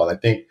effective football. And I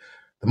think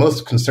the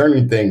most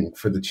concerning thing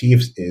for the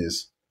Chiefs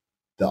is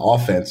the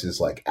offense is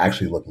like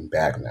actually looking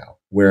back now.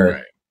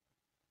 Where,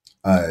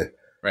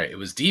 it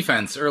was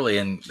defense early,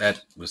 and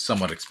that was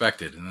somewhat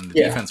expected. And then the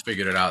defense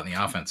figured it out, and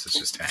the offense has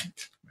just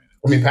tanked.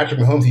 I mean, Patrick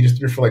Mahomes, he just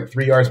threw for like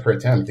 3 yards per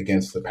attempt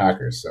against the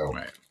Packers. So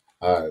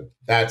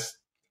that's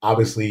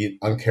obviously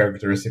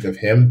uncharacteristic of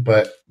him.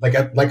 But like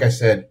I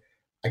said,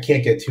 I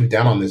can't get too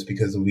down on this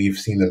because we've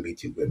seen them be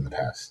too good in the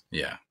past.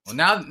 Yeah. Well,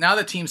 now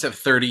that teams have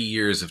 30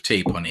 years of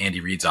tape on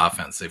Andy Reid's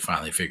offense, they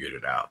finally figured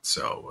it out.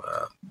 So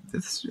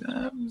it's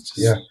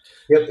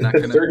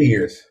been 30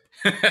 years.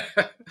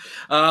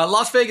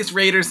 Las Vegas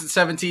Raiders at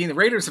 17. The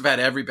Raiders have had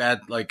every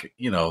bad,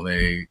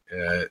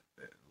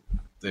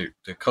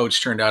 the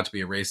coach turned out to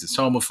be a racist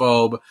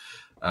homophobe.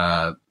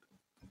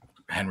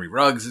 Henry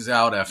Ruggs is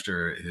out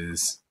after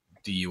his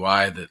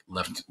DUI that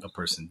left a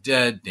person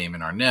dead.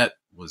 Damon Arnett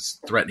was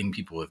threatening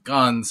people with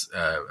guns.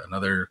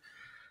 Another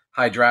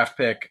high draft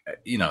pick.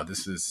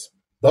 This is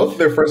both of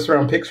their first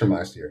round picks from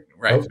last year.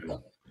 Right.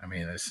 I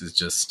mean, this is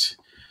just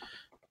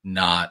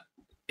not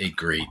a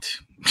great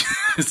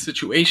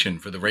situation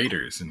for the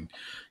Raiders, and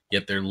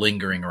yet they're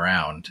lingering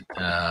around.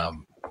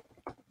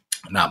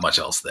 Not much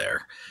else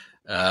there.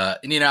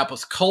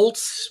 Indianapolis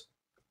Colts.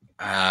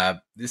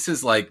 This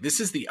is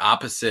the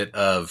opposite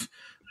of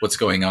what's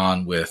going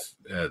on with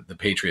the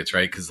Patriots,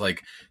 right? Because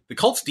like the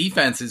Colts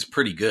defense is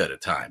pretty good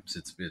at times.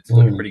 It's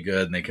looking pretty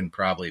good, and they can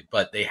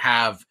but they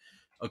have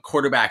a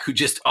quarterback who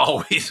just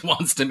always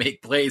wants to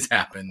make plays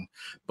happen,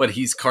 but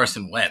he's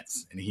Carson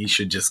Wentz, and he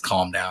should just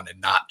calm down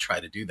and not try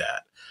to do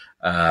that.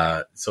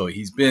 So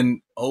he's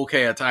been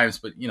okay at times,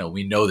 but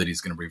we know that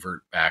he's going to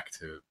revert back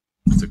to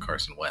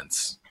Carson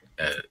Wentz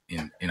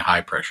in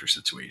high pressure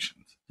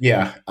situations.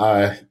 Yeah,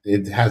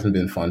 it hasn't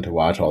been fun to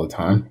watch all the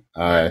time.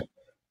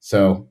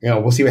 So,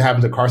 we'll see what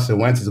happens to Carson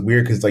Wentz. It's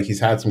weird because, like,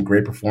 he's had some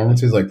great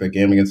performances. Like, the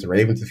game against the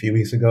Ravens a few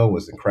weeks ago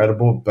was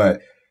incredible.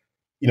 But,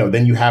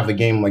 then you have the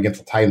game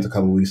against the Titans a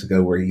couple of weeks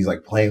ago where he's,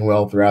 like, playing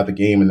well throughout the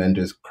game and then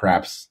just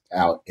craps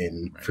out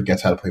and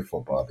forgets how to play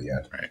football at the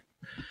end. Right.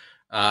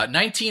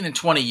 19 and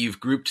 20, you've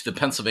grouped the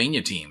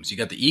Pennsylvania teams. You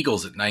got the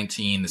Eagles at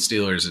 19, the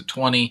Steelers at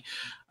 20.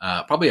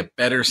 Probably a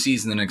better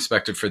season than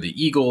expected for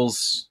the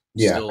Eagles.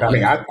 Yeah, I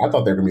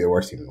thought they were going to be the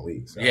worst team in the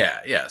league. So.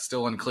 Yeah.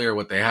 Still unclear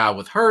what they have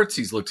with Hurts.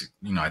 He's looked,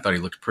 I thought he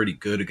looked pretty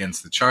good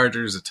against the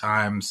Chargers at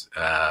times.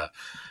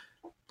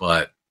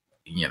 But,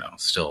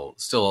 still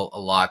a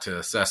lot to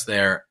assess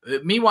there.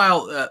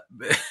 Meanwhile,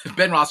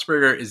 Ben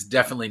Roethlisberger is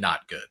definitely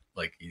not good.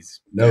 Like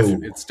it's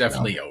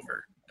definitely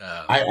over.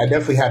 I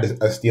definitely had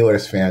a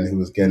Steelers fan who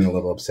was getting a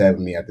little upset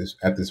with me at this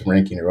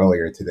ranking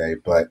earlier today,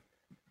 but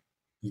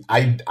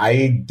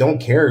I don't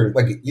care.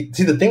 Like,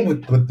 see, the thing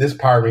with this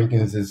power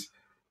rankings is,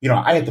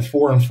 I had the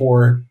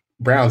 4-4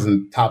 Browns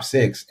in the top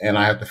 6, and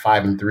I have the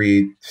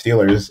 5-3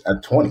 Steelers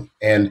at 20,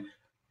 and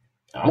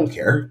I don't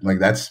care. Like,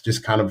 that's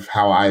just kind of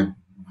how I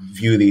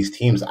view these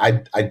teams.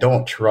 I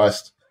don't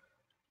trust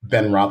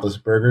Ben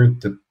Roethlisberger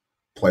to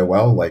play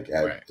well, like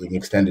in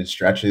extended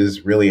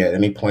stretches, really at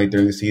any point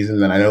during the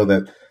season. And I know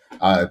that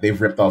they've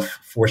ripped off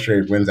 4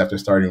 straight wins after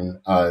starting,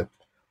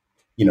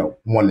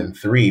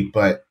 1-3,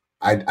 but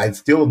I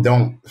still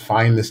don't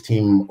find this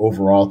team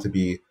overall to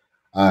be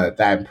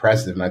that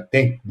impressive. And I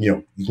think,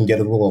 you can get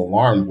a little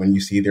alarmed when you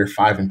see they're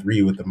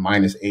 5-3 with the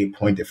 -8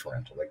 point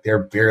differential. Like,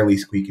 they're barely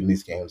squeaking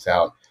these games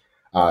out.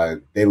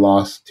 They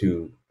lost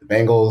to the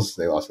Bengals.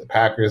 They lost to the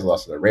Packers,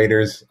 lost to the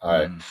Raiders.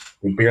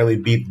 They barely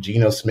beat the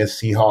Geno Smith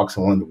Seahawks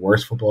in one of the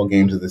worst football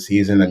games of the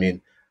season. I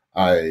mean,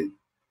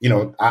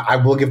 I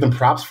will give them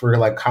props for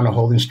like kind of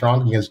holding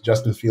strong against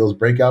Justin Fields'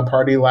 breakout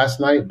party last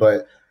night.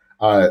 But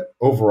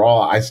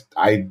overall,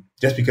 I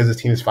just because this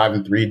team is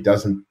 5-3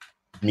 doesn't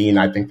mean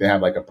I think they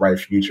have like a bright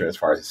future as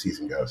far as the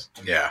season goes.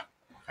 Yeah,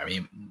 I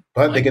mean,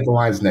 but they get the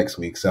Lions next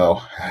week,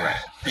 so. Right.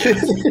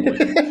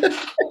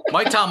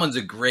 Mike Tomlin's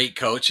a great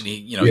coach, and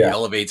he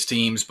elevates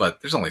teams,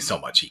 but there's only so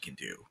much he can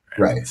do.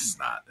 Right. It's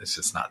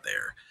just not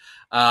there.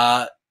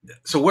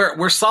 So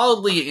we're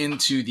solidly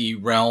into the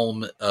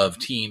realm of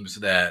teams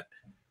that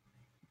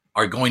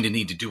are going to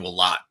need to do a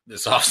lot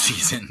this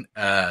offseason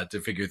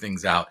to figure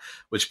things out,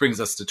 which brings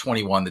us to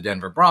 21, the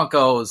Denver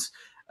Broncos.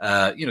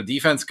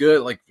 Defense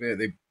good. Like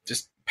they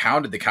just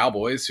pounded the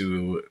Cowboys,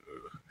 who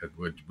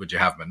would you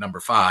have them at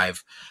number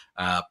 5?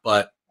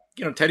 But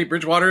Teddy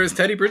Bridgewater is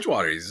Teddy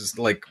Bridgewater. He's just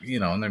like,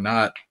 and they're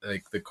not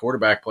like the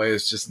quarterback play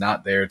is just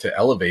not there to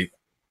elevate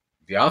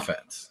the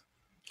offense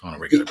on a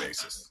regular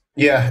basis.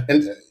 Yeah.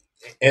 And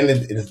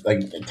it's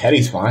like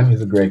Teddy's fine.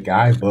 He's a great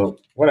guy, but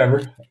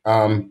whatever.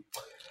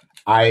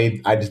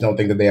 I just don't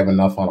think that they have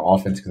enough on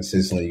offense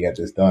consistently to get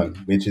this done,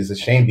 which is a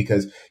shame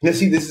because,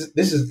 this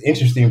is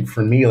interesting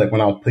for me. Like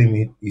when I was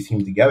putting these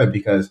teams together,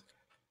 because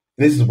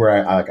this is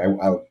where I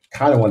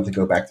kind of wanted to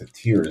go back to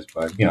tiers,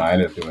 but I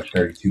ended up doing a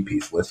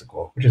 32-piece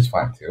listicle, which is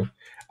fine too.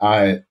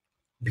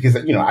 Because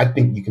I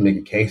think you can make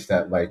a case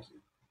that like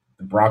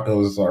the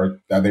Broncos are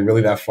they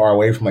really that far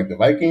away from like the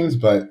Vikings,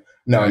 but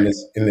no, in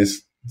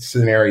this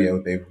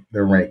scenario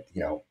they're ranked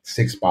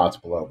 6 spots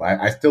below. But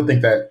I still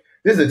think that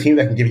this is a team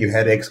that can give you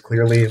headaches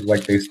clearly,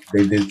 like they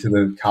did to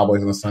the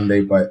Cowboys on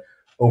Sunday. But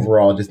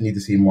overall, just need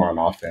to see more on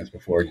offense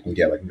before you can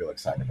get like real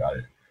excited about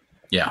it.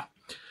 Yeah.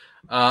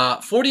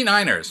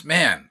 49ers,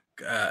 man,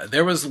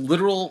 there was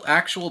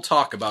actual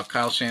talk about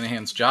Kyle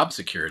Shanahan's job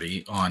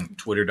security on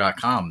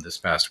twitter.com this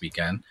past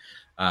weekend,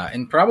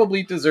 and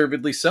probably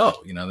deservedly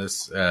so.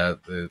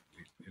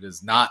 It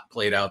has not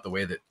played out the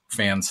way that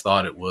fans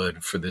thought it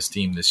would for this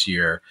team this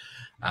year.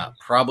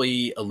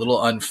 Probably a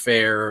little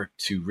unfair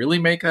to really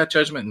make that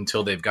judgment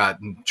until they've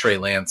gotten Trey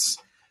Lance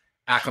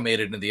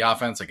acclimated into the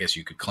offense. I guess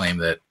you could claim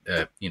that,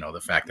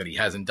 the fact that he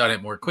hasn't done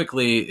it more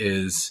quickly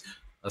is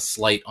a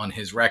slight on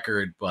his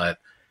record, but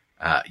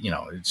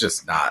it's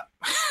just not,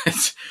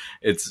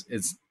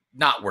 it's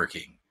not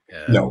working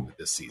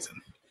this season.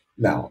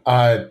 No,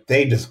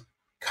 they just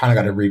kind of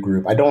got to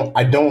regroup.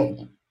 I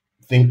don't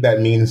think that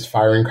means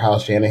firing Kyle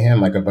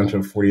Shanahan, like a bunch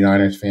of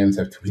 49ers fans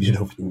have tweeted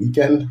over the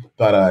weekend,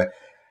 but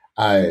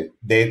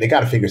they got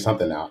to figure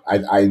something out.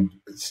 I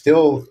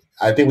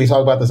think we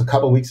talked about this a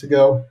couple of weeks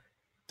ago.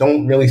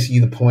 Don't really see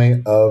the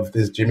point of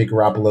this Jimmy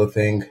Garoppolo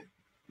thing.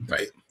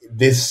 Right.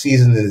 This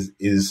season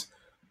is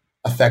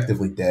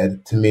effectively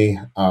dead to me.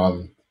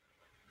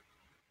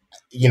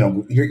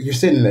 You're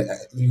sitting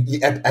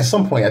at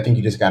some point. I think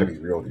you just got to be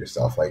real with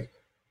yourself. Like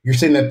you're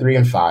sitting at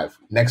 3-5.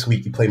 Next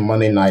week you play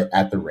Monday night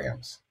at the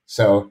Rams.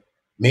 So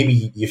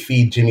maybe you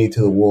feed Jimmy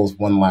to the Wolves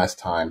one last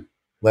time,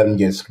 let him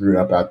get screwed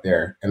up out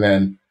there, and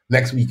then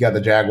next week you got the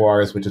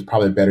Jaguars, which is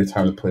probably a better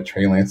time to put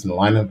Trey Lance in the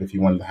lineup if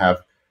you wanted to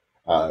have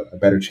a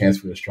better chance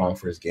for a strong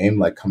first game,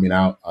 like coming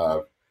out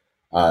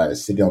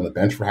sitting on the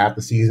bench for half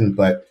the season.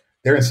 But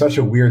they're in such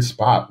a weird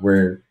spot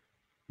where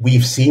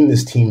we've seen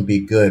this team be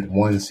good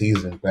one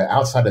season, but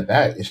outside of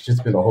that, it's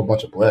just been a whole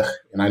bunch of blech.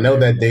 And I know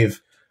that they've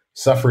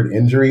suffered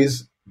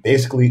injuries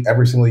basically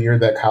every single year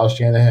that Kyle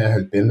Shanahan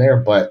has been there,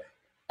 but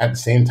at the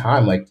same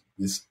time, like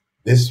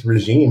this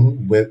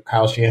regime with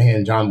Kyle Shanahan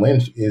and John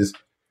Lynch is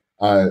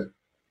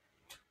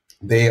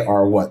they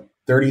are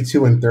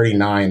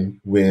 32-39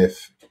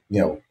 with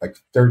like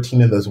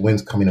 13 of those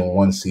wins coming in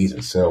one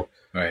season. So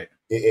right.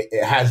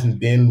 It hasn't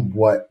been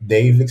what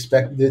they've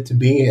expected it to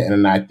be.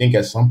 And I think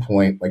at some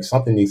point, like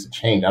something needs to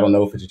change. I don't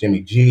know if it's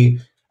Jimmy G.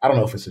 I don't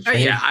know if it's a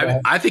change.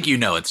 I think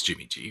it's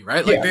Jimmy G,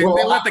 right? Like they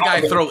let the guy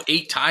throw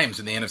 8 times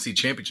in the NFC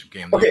Championship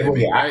game. Okay,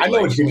 right? I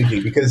know it's Jimmy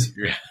G because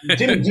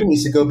Jimmy G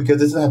needs to go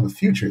because he doesn't have a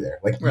future there.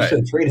 Like you should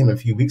have traded him a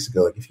few weeks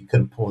ago, like if you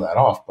could have pulled that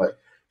off. But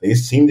they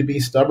seem to be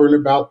stubborn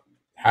about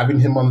having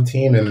him on the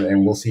team,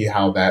 and we'll see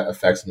how that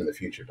affects him in the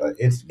future. But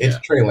it's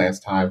Trey Lance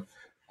time.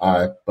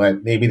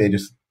 But maybe they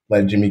just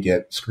let Jimmy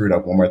get screwed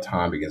up one more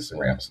time against the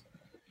Rams.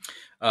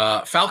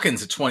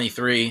 Falcons at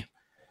 23.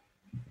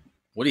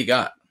 What do you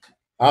got?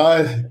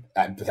 I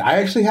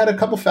actually had a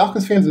couple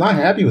Falcons fans not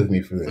happy with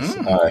me for this.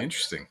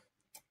 Interesting.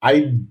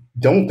 I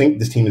don't think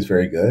this team is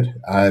very good.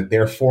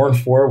 They're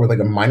 4-4 with like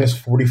a minus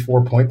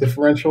 44 point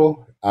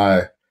differential.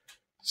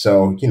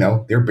 So,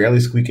 they're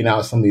barely squeaking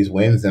out some of these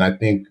wins. And I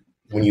think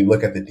when you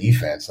look at the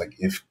defense, like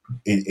if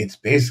it's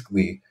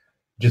basically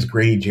just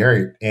Grady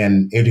Jarrett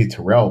and AJ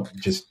Terrell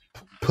just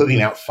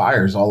putting out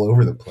fires all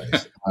over the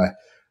place.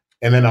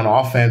 And then on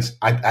offense,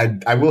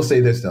 I will say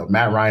this though,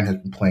 Matt Ryan has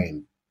been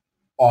playing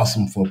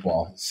awesome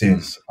football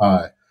since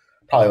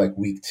probably like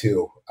week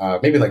 2,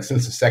 maybe like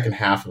since the second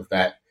half of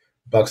that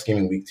Bucs game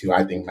in week 2.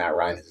 I think Matt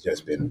Ryan has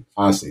just been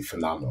honestly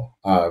phenomenal.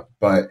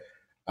 But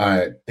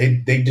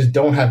they just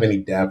don't have any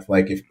depth.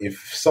 Like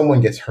if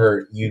someone gets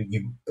hurt,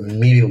 you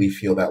immediately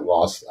feel that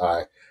loss.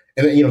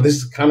 And this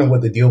is kind of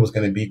what the deal was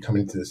going to be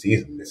coming to the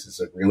season. This is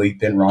a really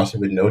thin roster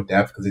with no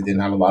depth because they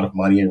didn't have a lot of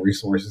money and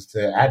resources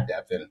to add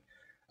depth.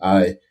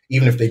 And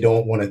even if they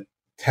don't want to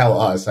tell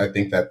us, I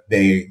think that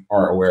they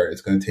are aware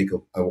it's going to take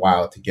a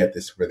while to get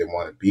this where they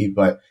want to be.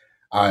 But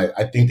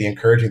I think the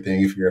encouraging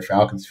thing, if you're a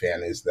Falcons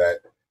fan, is that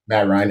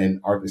Matt Ryan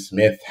and Arthur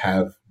Smith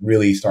have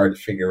really started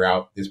to figure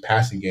out this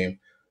passing game.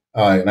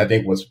 And I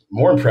think what's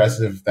more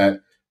impressive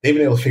that they've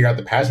been able to figure out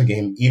the passing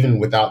game even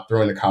without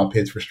throwing to Kyle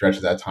Pitts for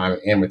stretches of that time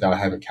and without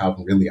having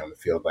Calvin Ridley on the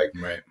field. Like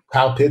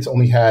Kyle Pitts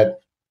only had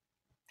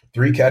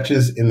 3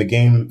 catches in the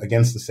game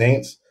against the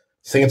Saints.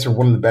 Saints are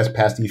one of the best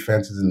pass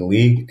defenses in the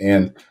league.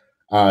 And,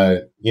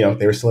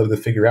 they were still able to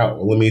figure out.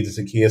 Olamide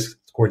Zaccheaus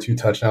scored 2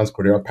 touchdowns.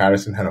 Cordero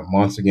Patterson had a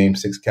monster game,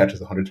 6 catches,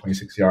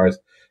 126 yards,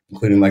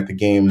 including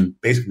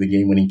basically the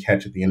game-winning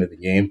catch at the end of the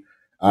game.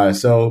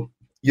 So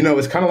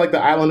it's kind of like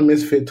the island of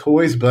misfit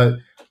toys, but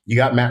you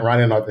got Matt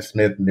Ryan and Arthur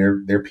Smith,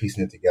 and they're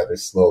piecing it together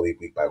slowly,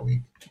 week by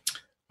week.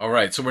 All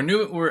right, so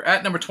we're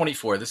at number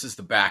 24. This is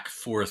the back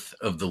fourth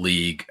of the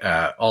league.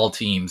 All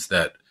teams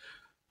that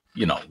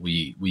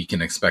we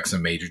can expect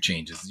some major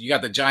changes. You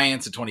got the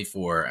Giants at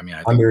 24. I mean,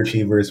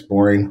 underachievers,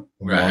 boring.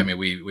 Right. I mean,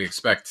 we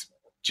expect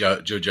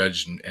Joe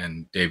Judge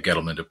and Dave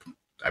Gettleman to.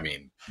 I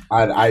mean,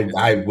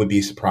 I would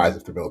be surprised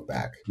if they're both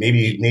back.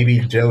 Maybe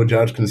Joe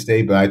Judge can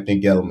stay, but I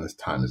think Gettleman's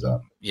time is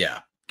up. Yeah,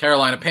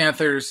 Carolina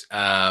Panthers.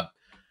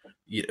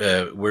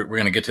 We're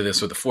going to get to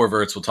this with the four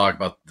verts. We'll talk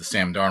about the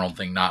Sam Darnold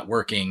thing not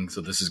working.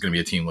 So this is going to be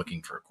a team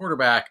looking for a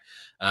quarterback.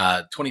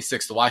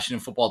 26, the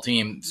Washington football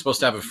team, supposed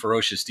to have a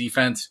ferocious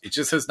defense. It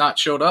just has not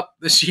showed up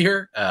this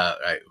year.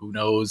 Who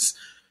knows?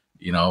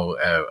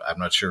 I'm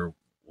not sure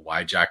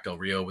why Jack Del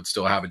Rio would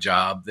still have a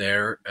job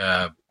there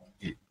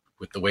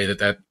with the way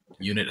that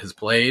unit has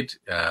played.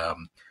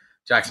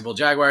 Jacksonville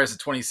Jaguars at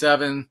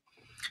 27.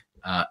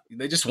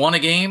 They just won a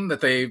game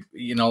that they,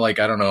 I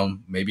don't know,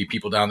 maybe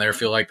people down there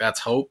feel like that's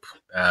hope.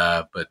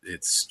 But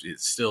it's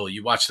still,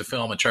 you watch the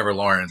film of Trevor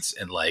Lawrence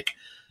and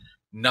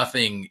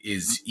nothing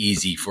is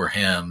easy for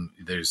him.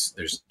 There's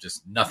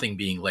just nothing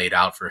being laid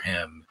out for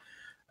him.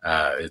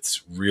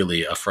 It's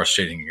really a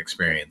frustrating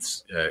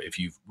experience. If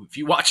you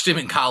watched him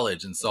in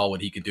college and saw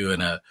what he could do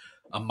in a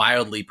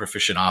mildly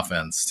proficient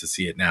offense, to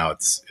see it now,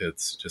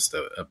 it's just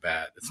a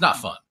bad, it's not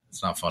fun.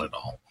 It's not fun at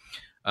all.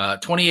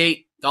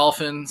 28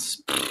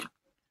 Dolphins.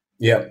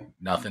 Yep.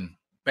 Nothing.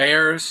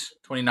 Bears,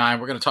 29.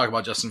 We're going to talk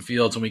about Justin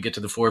Fields when we get to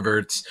the four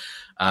verts.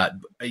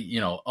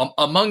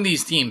 Among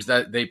these teams,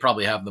 that they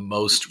probably have the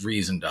most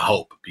reason to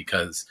hope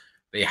because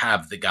they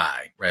have the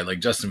guy, right? Like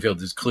Justin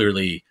Fields is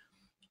clearly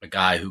a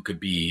guy who could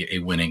be a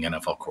winning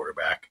NFL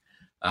quarterback.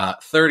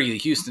 30, the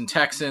Houston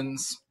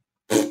Texans.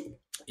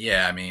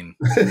 Yeah, I mean,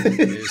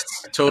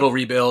 it's total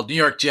rebuild. New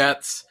York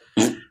Jets.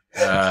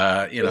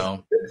 And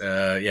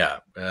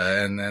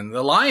then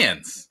the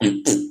Lions,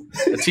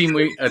 a team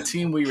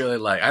we really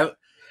like.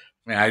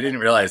 I didn't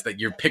realize that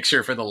your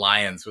picture for the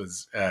Lions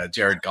was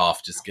Jared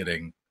Goff just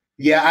getting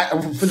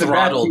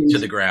throttled to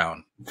the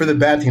ground. For the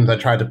bad teams, I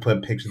tried to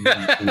put pictures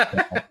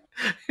of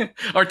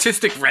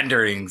artistic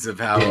renderings of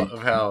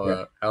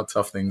how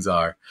tough things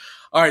are.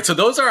 All right, so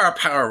those are our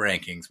power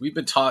rankings. We've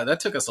been talking. That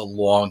took us a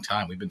long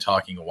time. We've been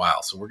talking a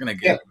while, so we're gonna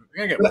get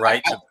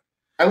right to.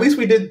 At least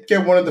we did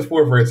get one of the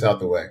four verts out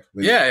the way.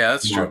 Yeah,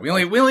 that's true. We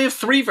only have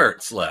 3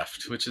 verts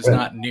left, which is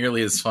not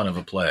nearly as fun of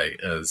a play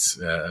as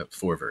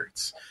 4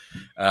 verts.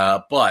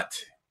 But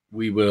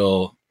we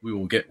will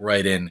get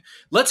right in.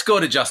 Let's go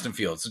to Justin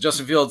Fields. So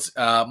Justin Fields,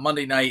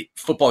 Monday night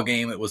football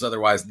game that was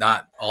otherwise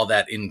not all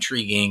that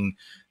intriguing.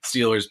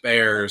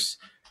 Steelers-Bears.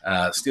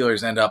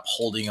 Steelers end up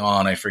holding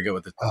on. I forget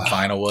what the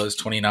final was,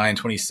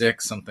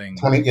 29-26, something.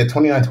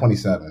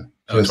 29-27.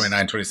 Oh,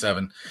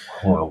 29-27.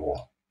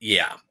 Horrible.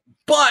 Yeah.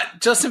 But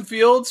Justin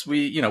Fields,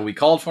 we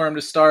called for him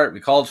to start. We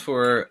called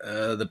for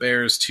the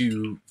Bears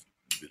to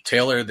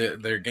tailor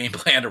their game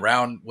plan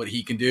around what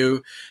he can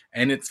do,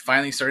 and it's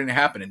finally starting to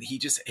happen. And he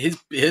just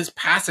his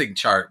passing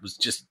chart was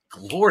just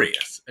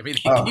glorious. I mean,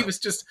 he was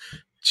just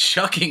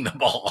chucking the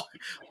ball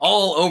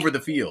all over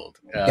the field,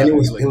 and it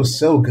was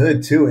so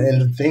good too.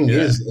 And the thing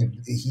is,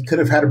 he could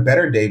have had a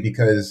better day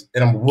because,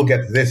 and we'll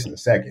get to this in a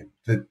second.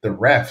 The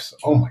refs,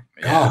 oh my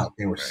god,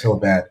 they were so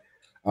bad.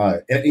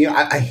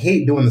 I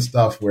hate doing the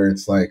stuff where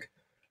it's like,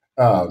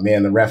 oh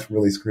man, the refs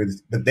really screwed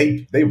this, but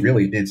they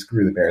really did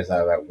screw the Bears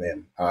out of that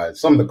win.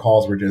 Some of the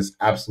calls were just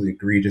absolutely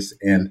egregious,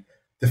 and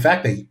the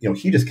fact that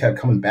he just kept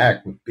coming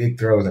back with big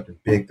throws after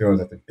big throws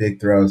after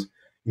big throws.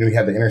 He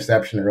had the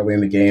interception early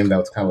in the game that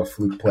was kind of a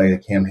fluke play to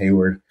Cam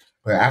Hayward,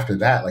 but after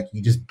that,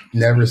 you just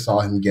never saw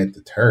him get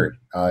deterred.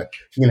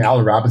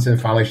 Allen Robinson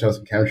finally showed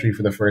some chemistry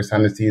for the first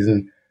time this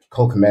season.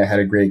 Cole Kmet had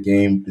a great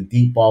game. The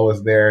deep ball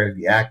was there.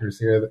 The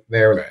accuracy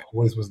there. The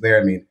poise was there.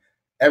 I mean,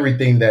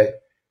 everything that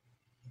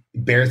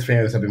Bears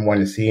fans have been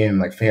wanting to see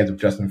and fans of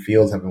Justin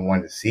Fields have been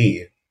wanting to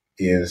see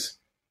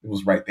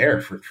was right there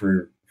for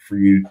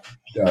you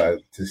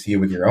to see it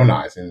with your own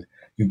eyes. And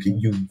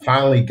you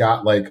finally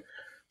got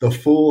the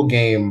full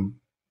game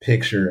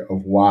picture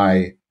of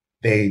why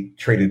they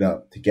traded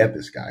up to get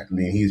this guy. I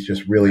mean, he's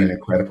just really an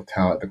incredible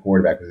talent at the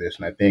quarterback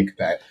position. I think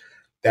that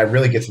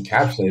really gets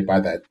encapsulated by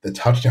the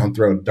touchdown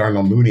throw to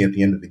Darnell Mooney at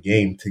the end of the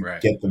game to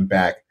get them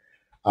back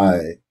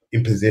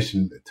in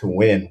position to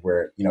win,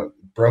 where,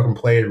 broken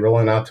play,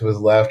 rolling out to his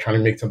left, trying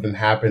to make something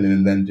happen,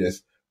 and then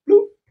just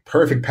bloop,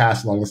 perfect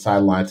pass along the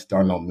sideline to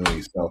Darnell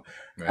Mooney. So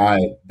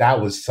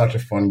that was such a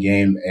fun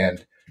game,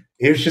 and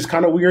it was just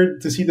kind of weird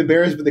to see the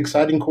Bears with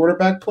exciting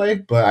quarterback play,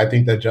 but I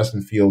think that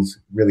Justin Fields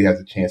really has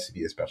a chance to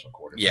be a special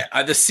quarterback.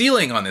 Yeah, the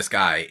ceiling on this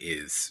guy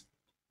is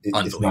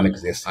it's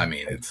non-existent. I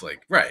mean, it's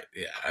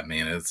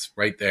it's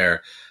right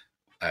there.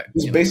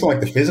 Just based on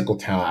the physical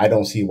talent, I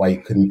don't see why he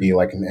couldn't be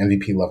like an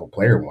MVP level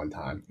player one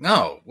time.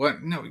 No,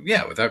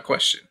 without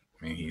question.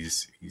 I mean,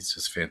 he's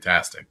just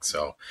fantastic.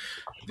 So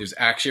there's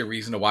actually a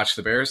reason to watch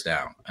the Bears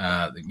now.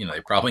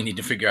 They probably need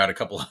to figure out a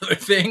couple other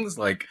things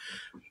like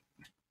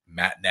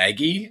Matt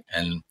Nagy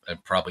and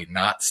probably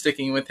not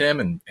sticking with him.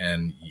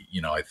 And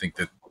I think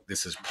that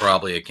this is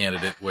probably a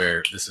candidate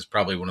where this is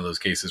probably one of those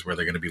cases where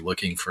they're going to be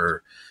looking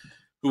for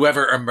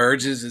whoever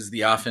emerges as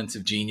the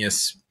offensive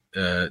genius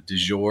du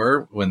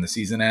jour when the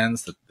season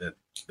ends, that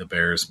the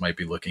Bears might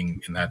be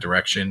looking in that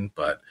direction.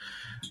 But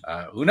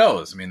who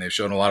knows? I mean, they've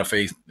shown a lot of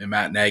faith in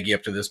Matt Nagy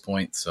up to this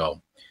point.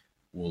 So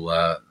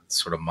we'll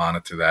sort of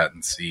monitor that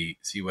and see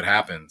what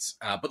happens.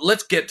 But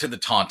let's get to the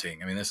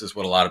taunting. I mean, this is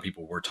what a lot of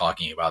people were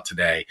talking about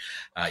today.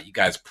 You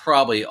guys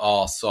probably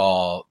all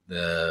saw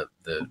the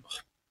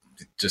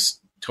just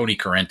Tony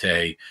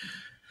Corrente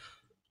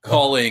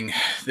calling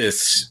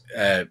this,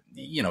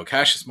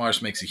 Cassius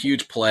Marsh makes a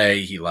huge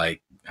play. He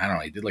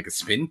he did like a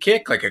spin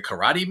kick, like a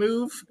karate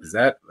move. Is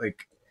that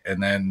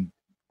and then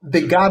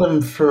they got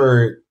him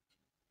for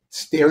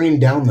staring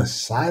down the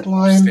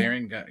sideline.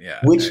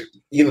 Which,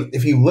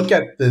 if you look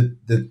at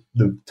the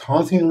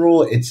taunting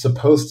rule, it's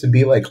supposed to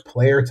be like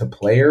player to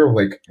player,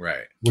 where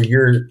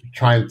you're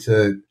trying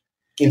to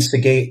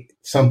instigate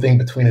something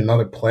between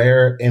another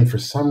player. And for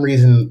some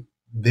reason,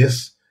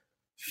 this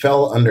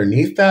fell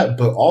underneath that.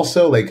 But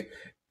also,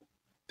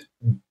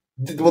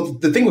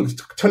 the thing with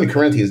Tony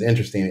Corrente is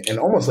interesting and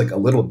almost a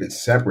little bit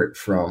separate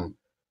from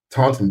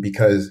taunting,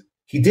 because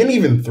he didn't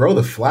even throw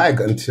the flag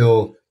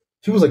until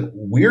he was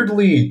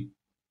weirdly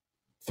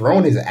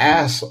throwing his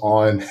ass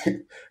on,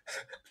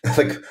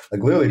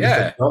 literally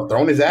just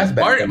throwing his ass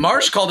back.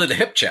 Marsh called it a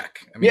hip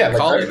check. I mean,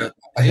 called it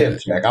a hip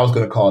check. I was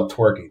going to call it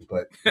twerking,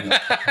 but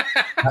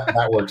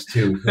that works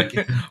too.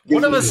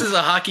 One of us is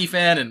a hockey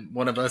fan, and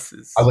one of us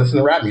is. I listen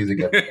to rap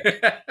music every day.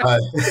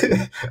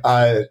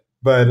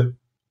 But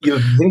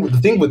the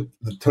thing with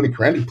the Tony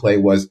Corrente play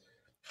was,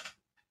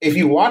 if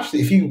you watch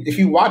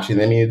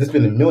it, I mean, there's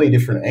been a million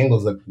different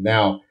angles of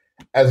now.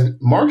 As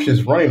Marsh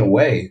is running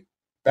away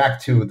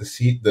back to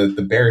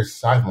the Bears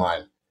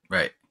sideline,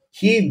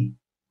 he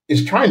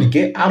is trying to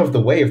get out of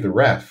the way of the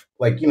ref.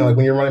 When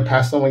you're running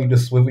past someone, you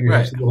just swivel your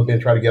hips a little bit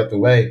and try to get out of the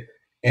way.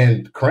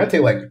 And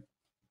Corrente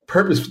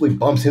purposefully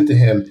bumps into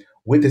him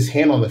with his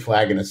hand on the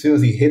flag, and as soon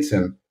as he hits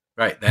him,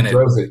 then he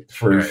throws it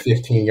for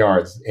 15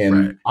 yards.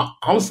 And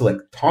honestly,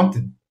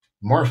 taunted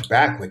Marsh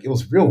back. It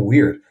was real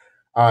weird.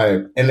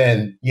 And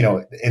then,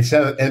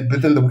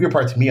 but then the weird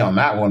part to me on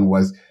that one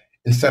was,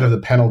 instead of the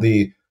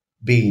penalty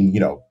being,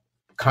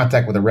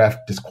 contact with a ref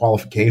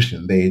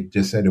disqualification, they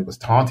just said it was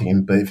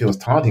taunting. But if it was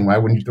taunting, why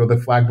wouldn't you throw the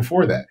flag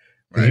before that?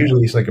 Because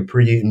usually it's a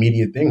pretty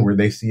immediate thing where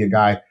they see a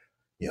guy,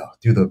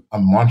 do a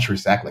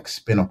monstrous act,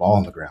 spin a ball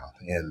on the ground,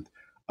 and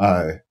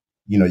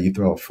you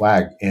throw a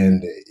flag.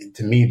 And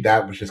to me,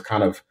 that was just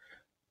kind of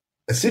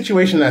a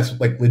situation that's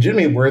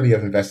legitimately worthy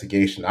of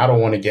investigation. I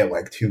don't want to get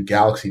too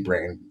galaxy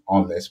brain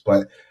on this,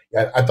 but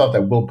I thought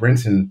that Will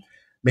Brinson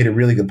made a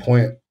really good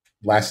point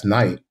last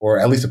night, or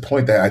at least a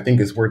point that I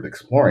think is worth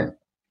exploring,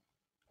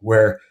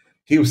 where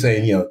he was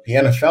saying, the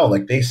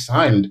NFL, they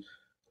signed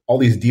all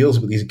these deals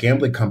with these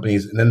gambling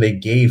companies, and then they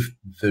gave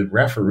the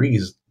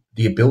referees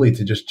the ability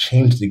to just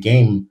change the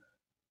game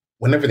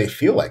whenever they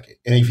feel like it.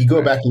 And if you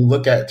go back and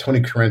look at Tony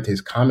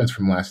Corrente's comments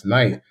from last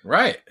night,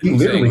 he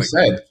literally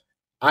said,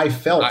 I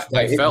felt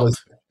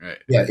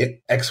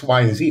X,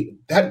 Y, and Z.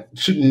 That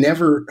should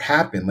never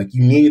happen.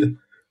 You need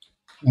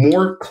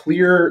more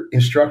clear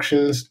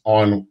instructions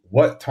on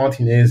what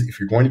taunting is if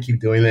you're going to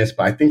keep doing this.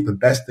 But I think the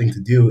best thing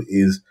to do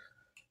is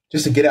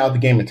just to get out of the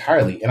game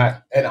entirely.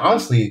 And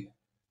honestly,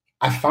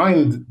 I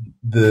find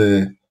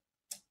the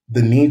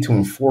need to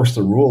enforce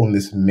the rule in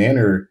this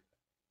manner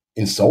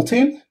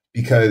insulting,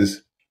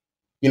 because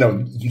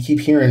you keep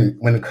hearing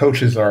when the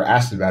coaches are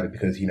asked about it,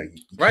 because you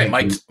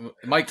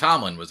Mike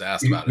Tomlin was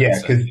asked about it. Yeah,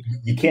 because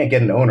you can't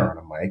get an owner on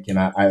a mic. And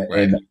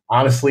and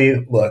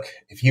honestly, look,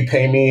 if you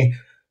pay me,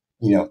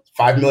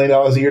 $5 million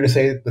a year to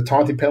say the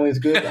taunting penalty is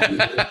good, I'm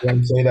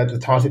going to say that the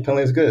taunting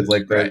penalty is good.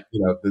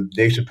 The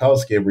Dave Chappelle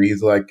skit where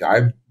he's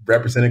I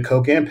represented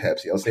Coke and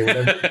Pepsi. I'll say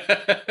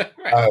whatever.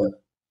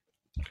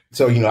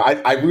 So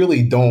I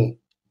really don't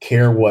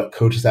care what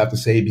coaches have to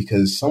say,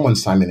 because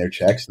someone's signing their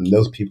checks, and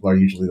those people are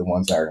usually the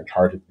ones that are in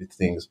charge of these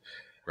things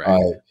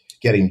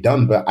getting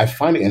done. But I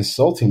find it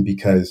insulting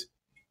because,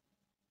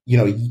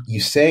 you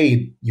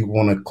say you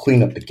want to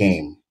clean up the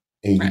game,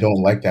 and you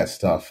don't like that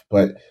stuff.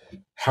 But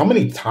how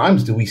many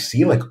times do we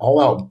see like all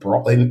out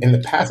brawl in the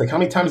past? Like how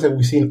many times have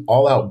we seen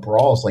all out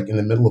brawls like in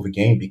the middle of a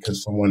game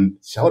because someone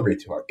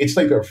celebrated too hard? It's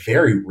like a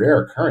very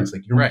rare occurrence.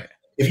 Like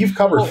if you've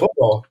covered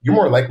football, you're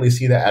more likely to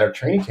see that at a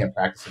training camp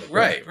practice.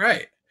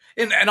 Right.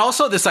 And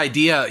also this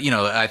idea,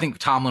 I think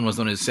Tomlin was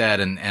the one who said,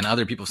 and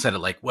other people said it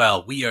like,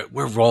 well,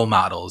 we're role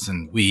models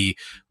and we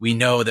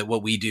know that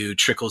what we do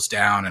trickles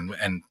down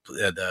and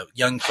the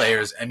young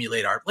players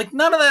emulate our, like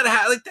none of that.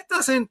 That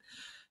doesn't,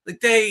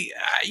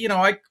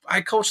 like I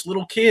coach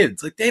little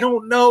kids. Like they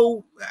don't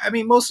know. I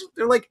mean,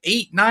 they're like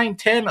 8, 9,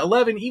 10,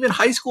 11, even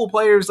high school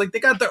players. Like they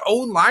got their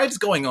own lives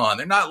going on.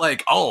 They're not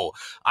like, oh,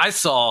 I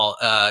saw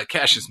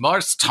Cassius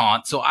Marsh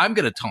taunt, so I'm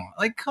going to taunt.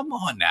 Like, come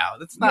on now.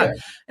 That's not,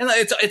 and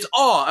it's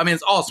all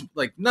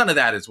like none of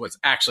that is what's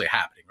actually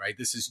happening, right?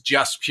 This is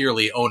just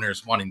purely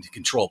owners wanting to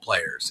control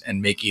players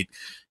and make it,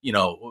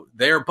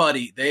 their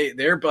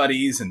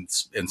buddies and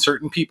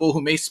certain people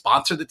who may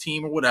sponsor the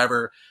team or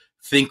whatever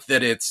think that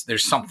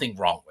there's something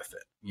wrong with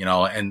it,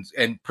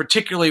 and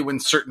particularly when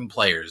certain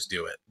players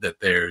do it,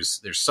 that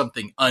there's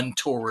something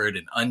untoward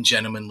and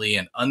ungentlemanly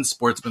and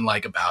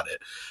unsportsmanlike about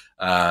it,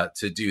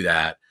 to do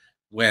that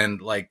when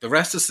like the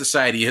rest of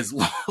society has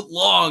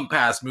long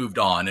past moved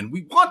on. And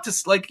we want to,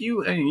 like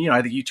you, and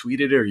I think you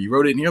tweeted it or you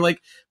wrote it and you're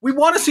like, we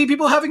want to see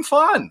people having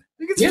fun.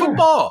 Like it's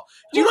football.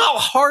 Do you know how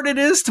hard it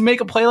is to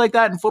make a play like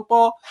that in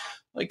football?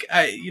 Like,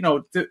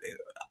 an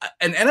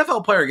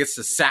NFL player gets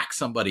to sack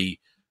somebody,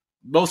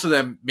 most of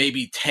them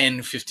maybe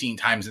 10, 15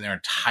 times in their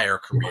entire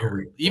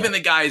career. Even the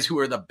guys who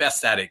are the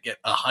best at it get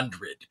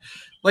 100.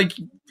 Like,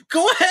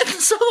 go ahead and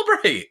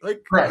celebrate.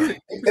 Like, right.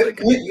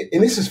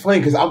 And this is funny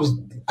because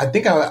I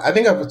think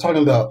I was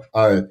talking about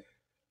to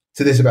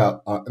this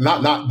about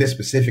not this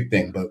specific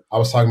thing, but I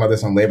was talking about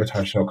this on Labor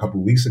Time Show a couple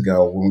of weeks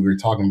ago when we were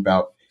talking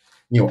about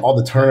all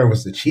the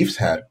turnovers the Chiefs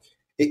had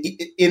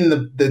in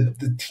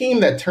the team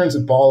that turns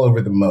the ball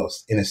over the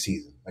most in a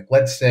season. Like,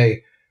 let's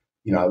say.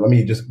 Let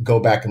me just go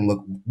back and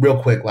look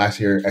real quick last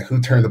year at who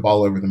turned the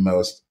ball over the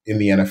most in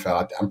the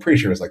NFL. I'm pretty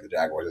sure it was like the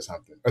Jaguars or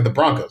something, or the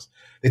Broncos.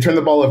 They turned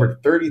the ball over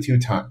 32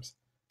 times.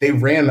 They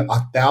ran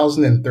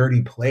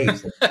 1,030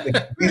 plays.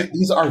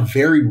 These are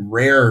very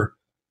rare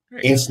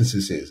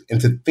instances.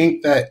 And to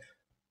think that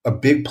a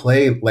big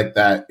play like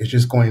that is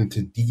just going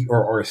to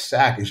or a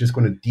sack is just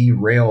going to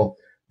derail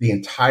the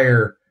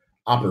entire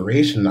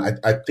operation,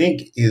 I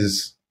think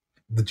is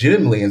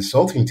legitimately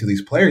insulting to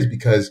these players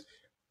because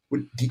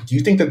do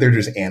you think that they're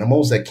just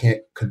animals that can't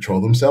control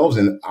themselves?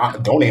 And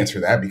don't answer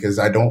that because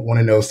I don't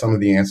want to know some of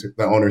the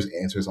owner's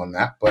answers on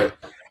that. But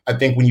I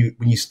think when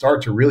you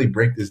start to really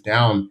break this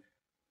down,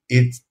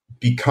 it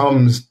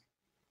becomes,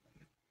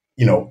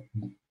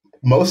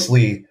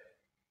 mostly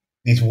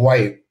these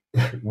white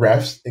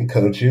refs and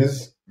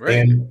coaches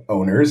and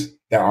owners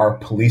that are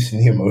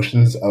policing the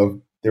emotions of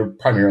their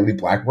primarily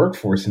black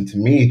workforce. And to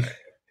me,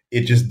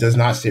 it just does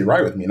not sit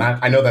right with me. And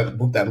I know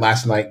that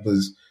last night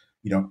was,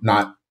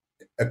 not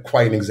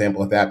quite an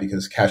example of that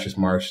because Cassius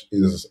Marsh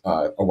is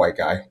a white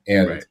guy.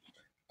 And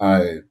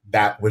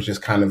that was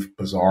just kind of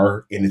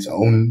bizarre in its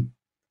own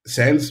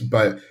sense.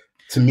 But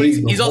to me,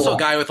 he's also a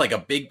guy with like a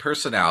big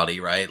personality,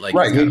 right? Like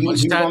he's got a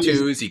bunch of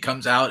tattoos. He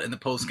comes out in the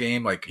post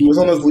game. Like he was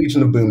on those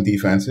Legion of Boom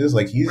defenses.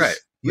 Like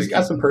he's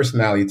got some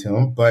personality to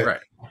him, but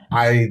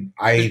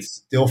I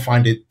still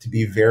find it to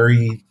be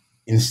very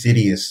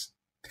insidious.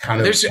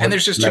 There's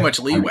just too much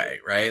leeway,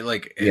 right?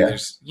 Like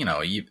there's,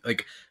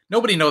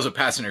 nobody knows what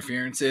pass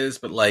interference is,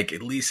 but like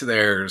at least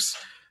there's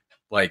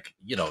like,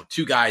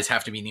 two guys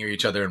have to be near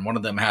each other and one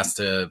of them has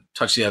to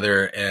touch the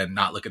other and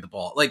not look at the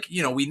ball. Like,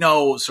 we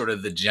know sort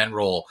of the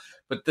general,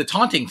 but the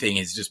taunting thing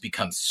has just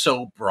become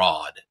so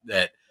broad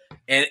that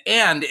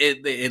and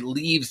it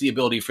leaves the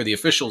ability for the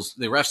officials,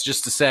 the refs,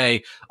 just to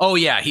say, oh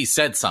yeah, he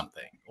said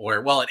something,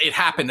 or well, it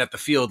happened at the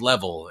field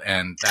level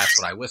and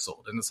that's what I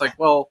whistled. And it's like,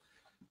 well,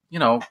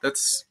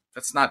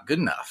 that's not good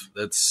enough.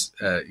 That's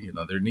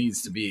there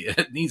needs to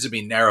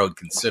be narrowed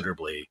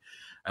considerably,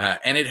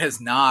 and it has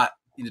not.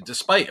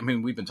 Despite,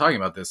 we've been talking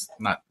about this,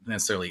 not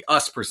necessarily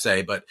us per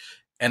se, but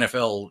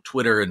NFL,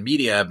 Twitter, and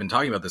media have been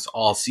talking about this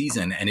all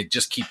season, and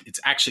it's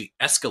actually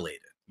escalated.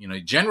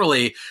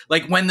 Generally,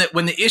 like when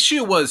the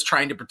issue was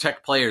trying to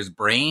protect players'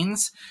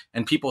 brains,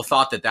 and people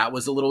thought that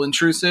was a little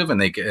intrusive,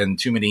 and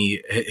too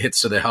many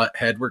hits to the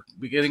head were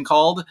getting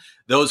called.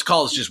 Those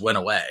calls just went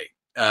away.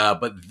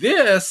 But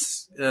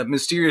this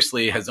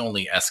mysteriously has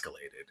only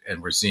escalated,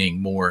 and we're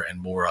seeing more and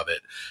more of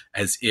it,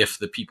 as if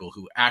the people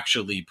who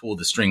actually pull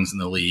the strings in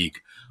the league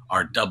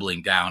are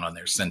doubling down on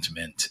their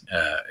sentiment,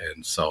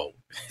 and so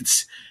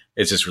it's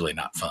just really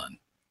not fun.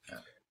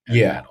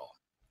 At all.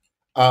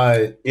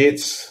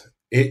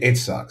 It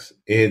sucks.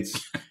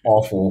 It's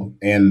awful,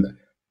 and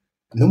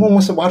no one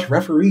wants to watch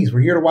referees. We're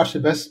here to watch the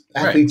best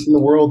athletes in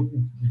the world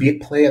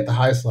play at the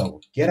highest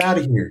level. Get out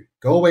of here.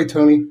 Go away,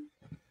 Tony.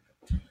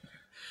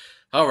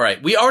 All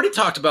right. We already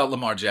talked about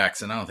Lamar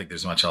Jackson. I don't think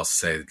there's much else to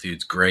say. The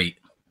dude's great.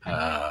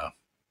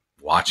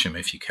 Watch him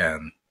if you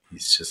can.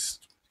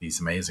 He's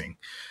amazing.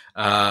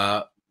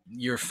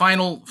 your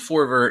final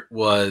forvert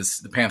was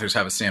the Panthers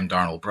have a Sam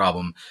Darnold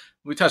problem.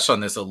 We touched on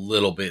this a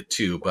little bit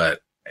too,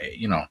 but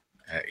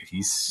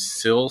he's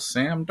still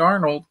Sam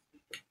Darnold.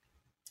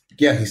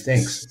 Yeah, he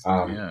stinks.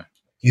 Yeah.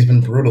 He's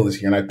been brutal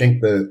this year, and I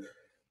think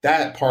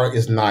that part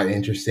is not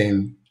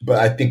interesting. But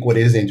I think what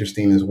is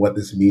interesting is what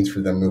this means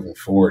for them moving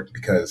forward,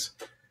 because,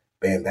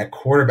 man, that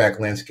quarterback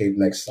landscape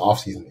next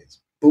offseason is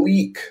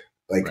bleak.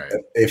 Like,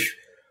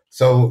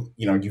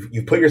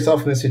 you put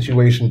yourself in a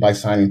situation by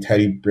signing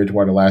Teddy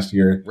Bridgewater last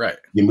year. Right.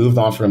 You moved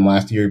on from him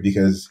last year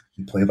because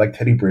he played like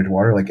Teddy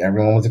Bridgewater, like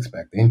everyone was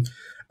expecting.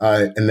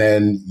 And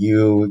then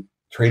you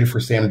traded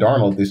for Sam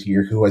Darnold this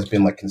year, who has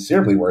been like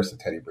considerably worse than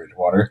Teddy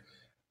Bridgewater,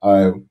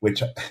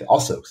 which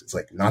also is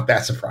like not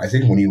that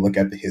surprising when you look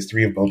at the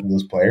history of both of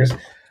those players.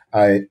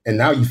 And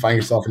now you find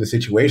yourself in a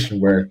situation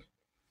where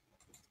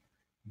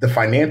the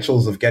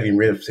financials of getting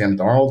rid of Sam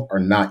Darnold are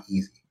not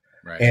easy.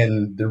 Right.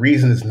 And the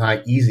reason it's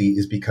not easy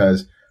is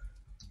because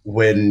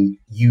when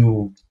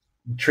you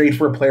trade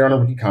for a player on a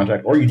rookie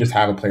contract, or you just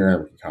have a player on a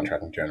rookie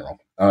contract in general,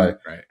 and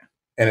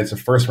it's a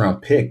first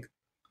round pick,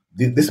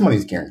 this money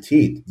is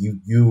guaranteed.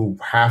 You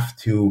have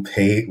to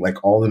pay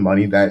like all the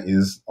money that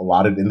is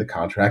allotted in the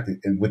contract.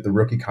 And with the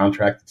rookie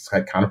contract, it's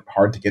like kind of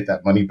hard to get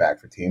that money back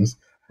for teams.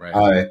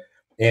 Right.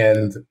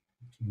 And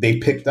they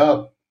picked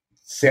up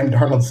Sam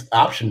Darnold's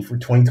option for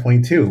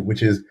 2022,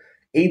 which is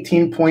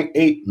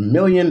 $18.8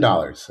 million.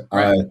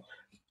 Right.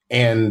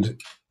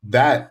 And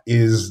that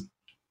is,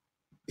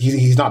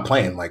 he's not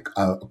playing like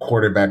a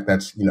quarterback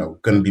that's, going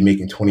to be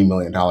making $20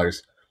 million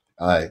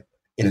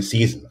in a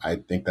season. I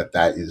think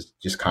that is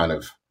just kind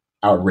of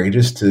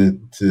outrageous to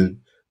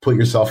put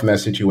yourself in that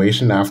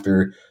situation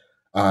after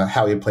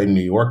how he played in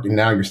New York. And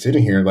now you're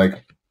sitting here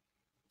like,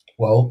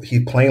 well,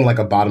 he's playing like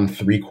a bottom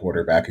 3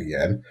 quarterback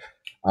again.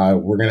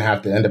 We're going to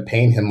have to end up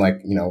paying him like,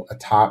 a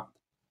top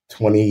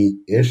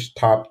 20-ish,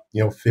 top,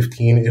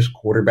 15-ish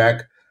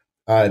quarterback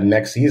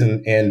next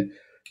season. And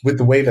with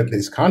the way that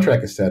this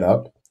contract is set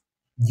up,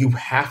 you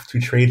have to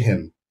trade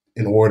him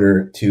in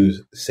order to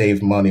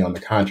save money on the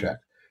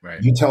contract.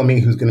 Right. You tell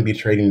me who's going to be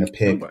trading a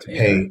pick to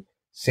pay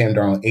Sam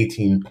Darnold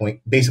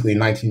basically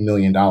 $19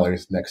 million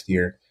next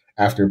year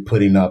after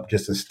putting up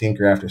just a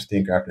stinker after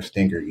stinker after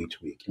stinker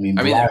each week. And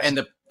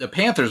the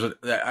Panthers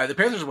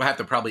will have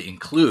to probably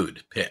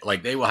include Pitt.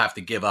 Like they will have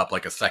to give up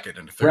like a second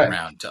and a third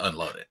round to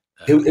unload it.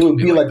 It would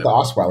be like the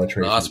Osweiler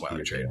trade. The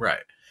Osweiler trade, right.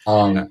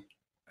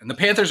 And the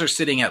Panthers are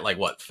sitting at like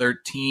what,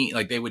 13?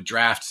 Like they would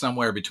draft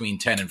somewhere between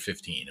 10 and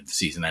 15 if the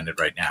season ended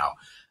right now.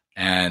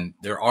 And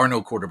there are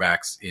no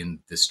quarterbacks in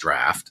this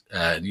draft.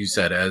 You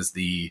said as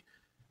the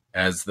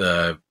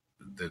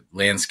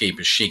landscape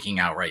is shaking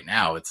out right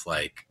now, it's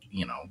like,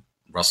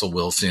 Russell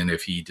Wilson,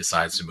 if he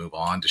decides to move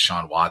on,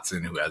 Deshaun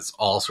Watson, who has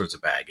all sorts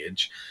of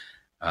baggage.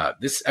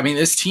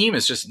 This team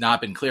has just not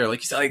been clear. Like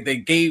you said, like they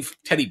gave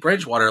Teddy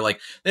Bridgewater, like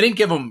they didn't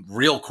give him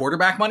real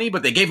quarterback money,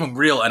 but they gave him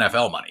real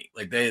NFL money.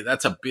 Like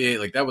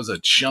that was a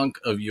chunk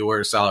of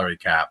your salary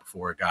cap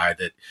for a guy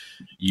that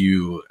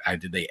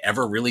did they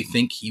ever really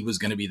think he was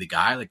going to be the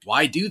guy? Like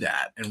why do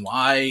that? And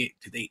why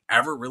did they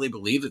ever really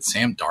believe that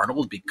Sam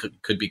Darnold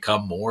could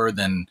become more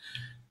than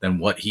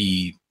what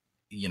he,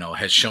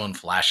 has shown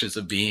flashes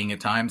of being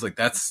at times? Like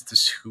that's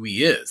just who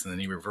he is. And then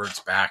he reverts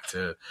back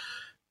to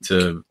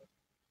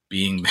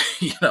being,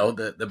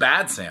 the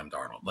bad Sam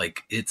Darnold.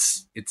 Like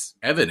it's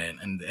evident,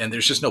 and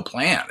there's just no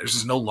plan. There's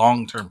just no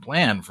long-term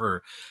plan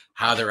for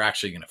how they're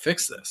actually going to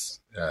fix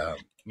this.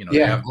 They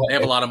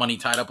have a lot of money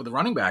tied up with the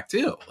running back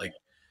too. Like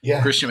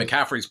Christian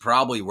McCaffrey's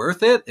probably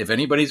worth it if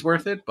anybody's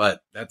worth it,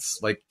 but that's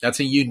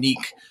a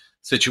unique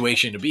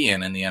situation to be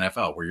in the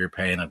NFL where you're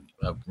paying a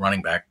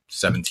running back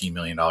 $17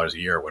 million a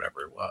year or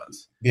whatever it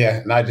was. Yeah.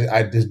 And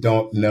I just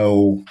don't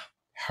know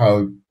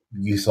how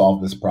you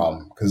solve this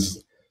problem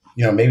because,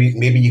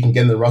 maybe you can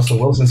get in the Russell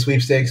Wilson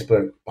sweepstakes,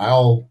 but by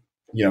all,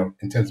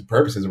 intents and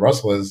purposes,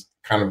 Russell has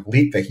kind of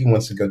leaked that he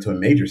wants to go to a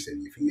major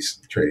city if he's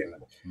trading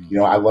them.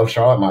 Mm-hmm. I love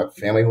Charlotte. My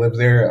family lives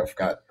there. I've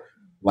got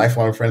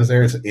lifelong friends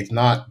there. It's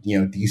not,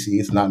 DC.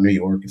 It's not New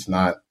York. It's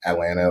not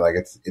Atlanta. Like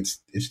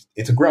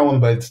it's a growing,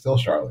 but it's still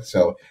Charlotte.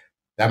 So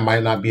that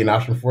might not be an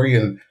option for you.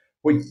 And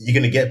what you're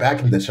going to get back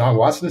into the Deshaun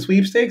Watson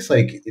sweepstakes?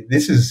 Like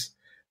this is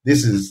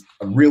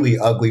a really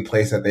ugly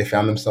place that they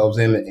found themselves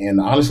in. And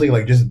honestly,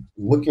 like just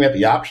looking at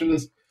the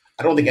options,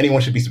 I don't think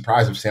anyone should be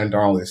surprised if Sam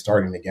Darnold is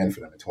starting again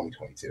for them in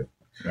 2022.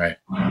 Right.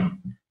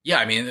 Yeah.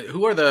 I mean,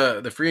 who are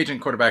the free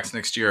agent quarterbacks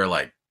next year?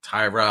 Like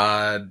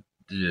Tyrod,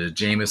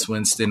 Jameis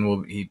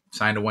Winston, he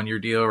signed a 1-year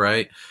deal,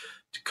 right?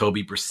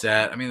 Jacoby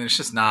Brissett. I mean, there's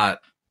just not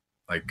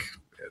like,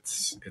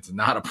 it's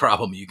not a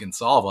problem you can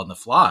solve on the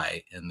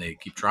fly, and they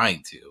keep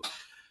trying to.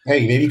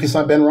 Hey, maybe you can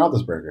sign Ben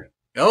Roethlisberger.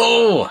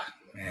 Oh,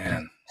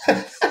 man.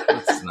 It's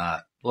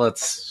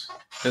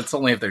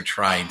only if they're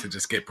trying to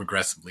just get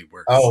progressively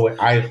worse. Oh,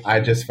 I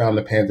just found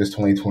the Panthers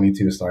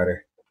 2022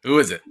 starter. Who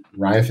is it?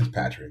 Ryan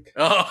Fitzpatrick.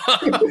 Oh,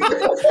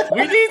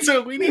 we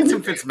need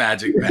some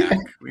Fitzmagic back.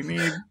 We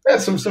need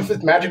some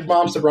Fitzmagic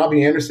bombs to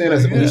Robbie Anderson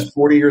as he's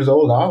 40 years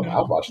old.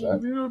 I'll watch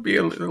that. It'll be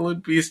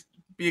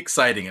be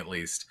exciting at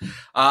least.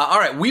 All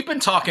right, we've been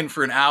talking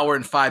for an hour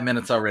and 5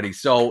 minutes already.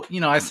 So,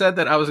 I said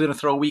that I was going to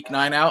throw week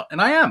 9 out,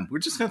 and I am. We're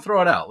just going to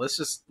throw it out. Let's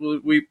just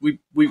we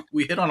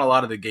hit on a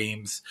lot of the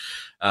games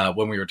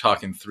when we were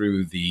talking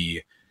through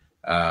the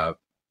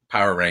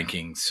power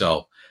rankings.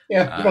 So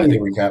yeah, we don't need a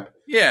recap.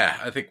 Yeah,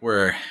 I think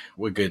we're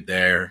good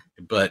there.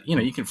 But,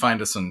 you can find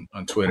us on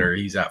Twitter.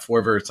 He's at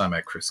 4 Verts. I'm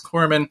at Chris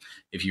Corman.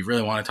 If you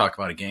really want to talk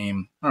about a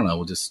game, I don't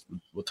know,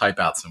 we'll type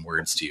out some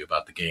words to you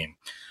about the game.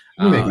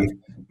 Maybe.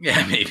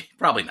 Yeah, maybe.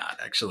 Probably not,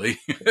 actually.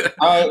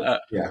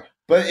 Yeah.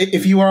 But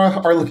if you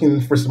are looking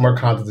for some more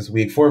content this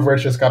week, 4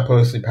 Verts just got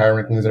posted.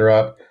 Power rankings are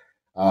up.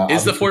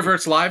 Is the 4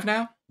 Verts live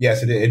now?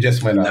 Yes, it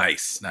just went up.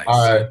 Nice.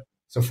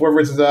 So 4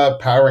 Verts is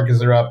up. Power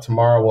rankings are up.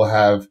 Tomorrow we'll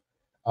have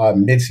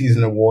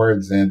mid-season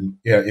awards, and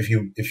if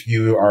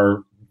you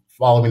are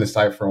following the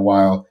site for a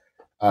while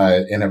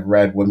and have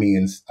read what me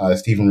and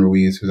Stephen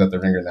Ruiz, who's at the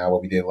Ringer now,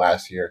 what we did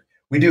last year,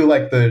 we do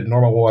like the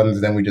normal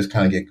ones, then we just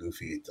kind of get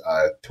goofy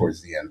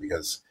towards the end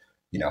because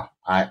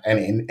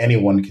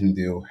anyone can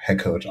do head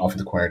coach,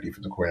 offensive coordinator,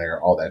 defensive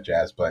coordinator, all that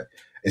jazz, but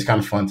it's kind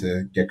of fun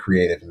to get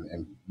creative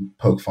and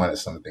poke fun at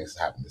some of the things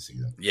that happened this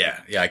season.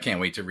 Yeah, I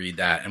can't wait to read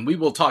that, and we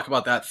will talk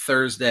about that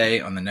Thursday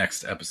on the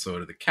next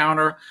episode of The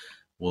Counter.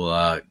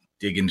 We'll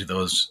dig into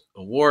those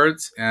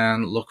awards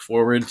and look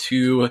forward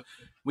to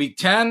week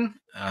 10,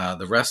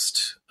 the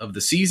rest of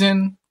the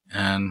season,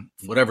 and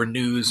whatever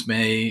news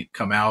may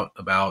come out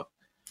about.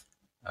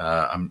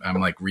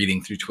 I'm like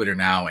reading through Twitter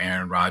now,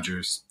 Aaron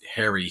Rodgers,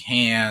 hairy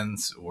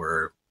hands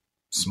or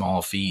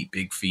small feet,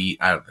 big feet.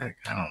 I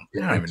don't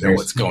even know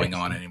what's going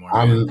on anymore.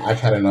 I've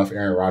had enough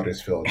Aaron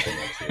Rodgers filled.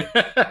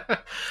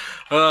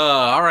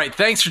 All right.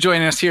 Thanks for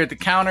joining us here at The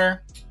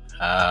Counter.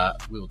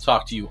 We will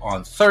talk to you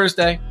on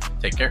Thursday.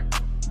 Take care.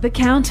 The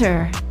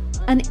Counter,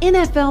 an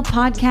NFL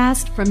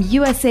podcast from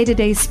USA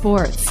Today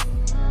Sports.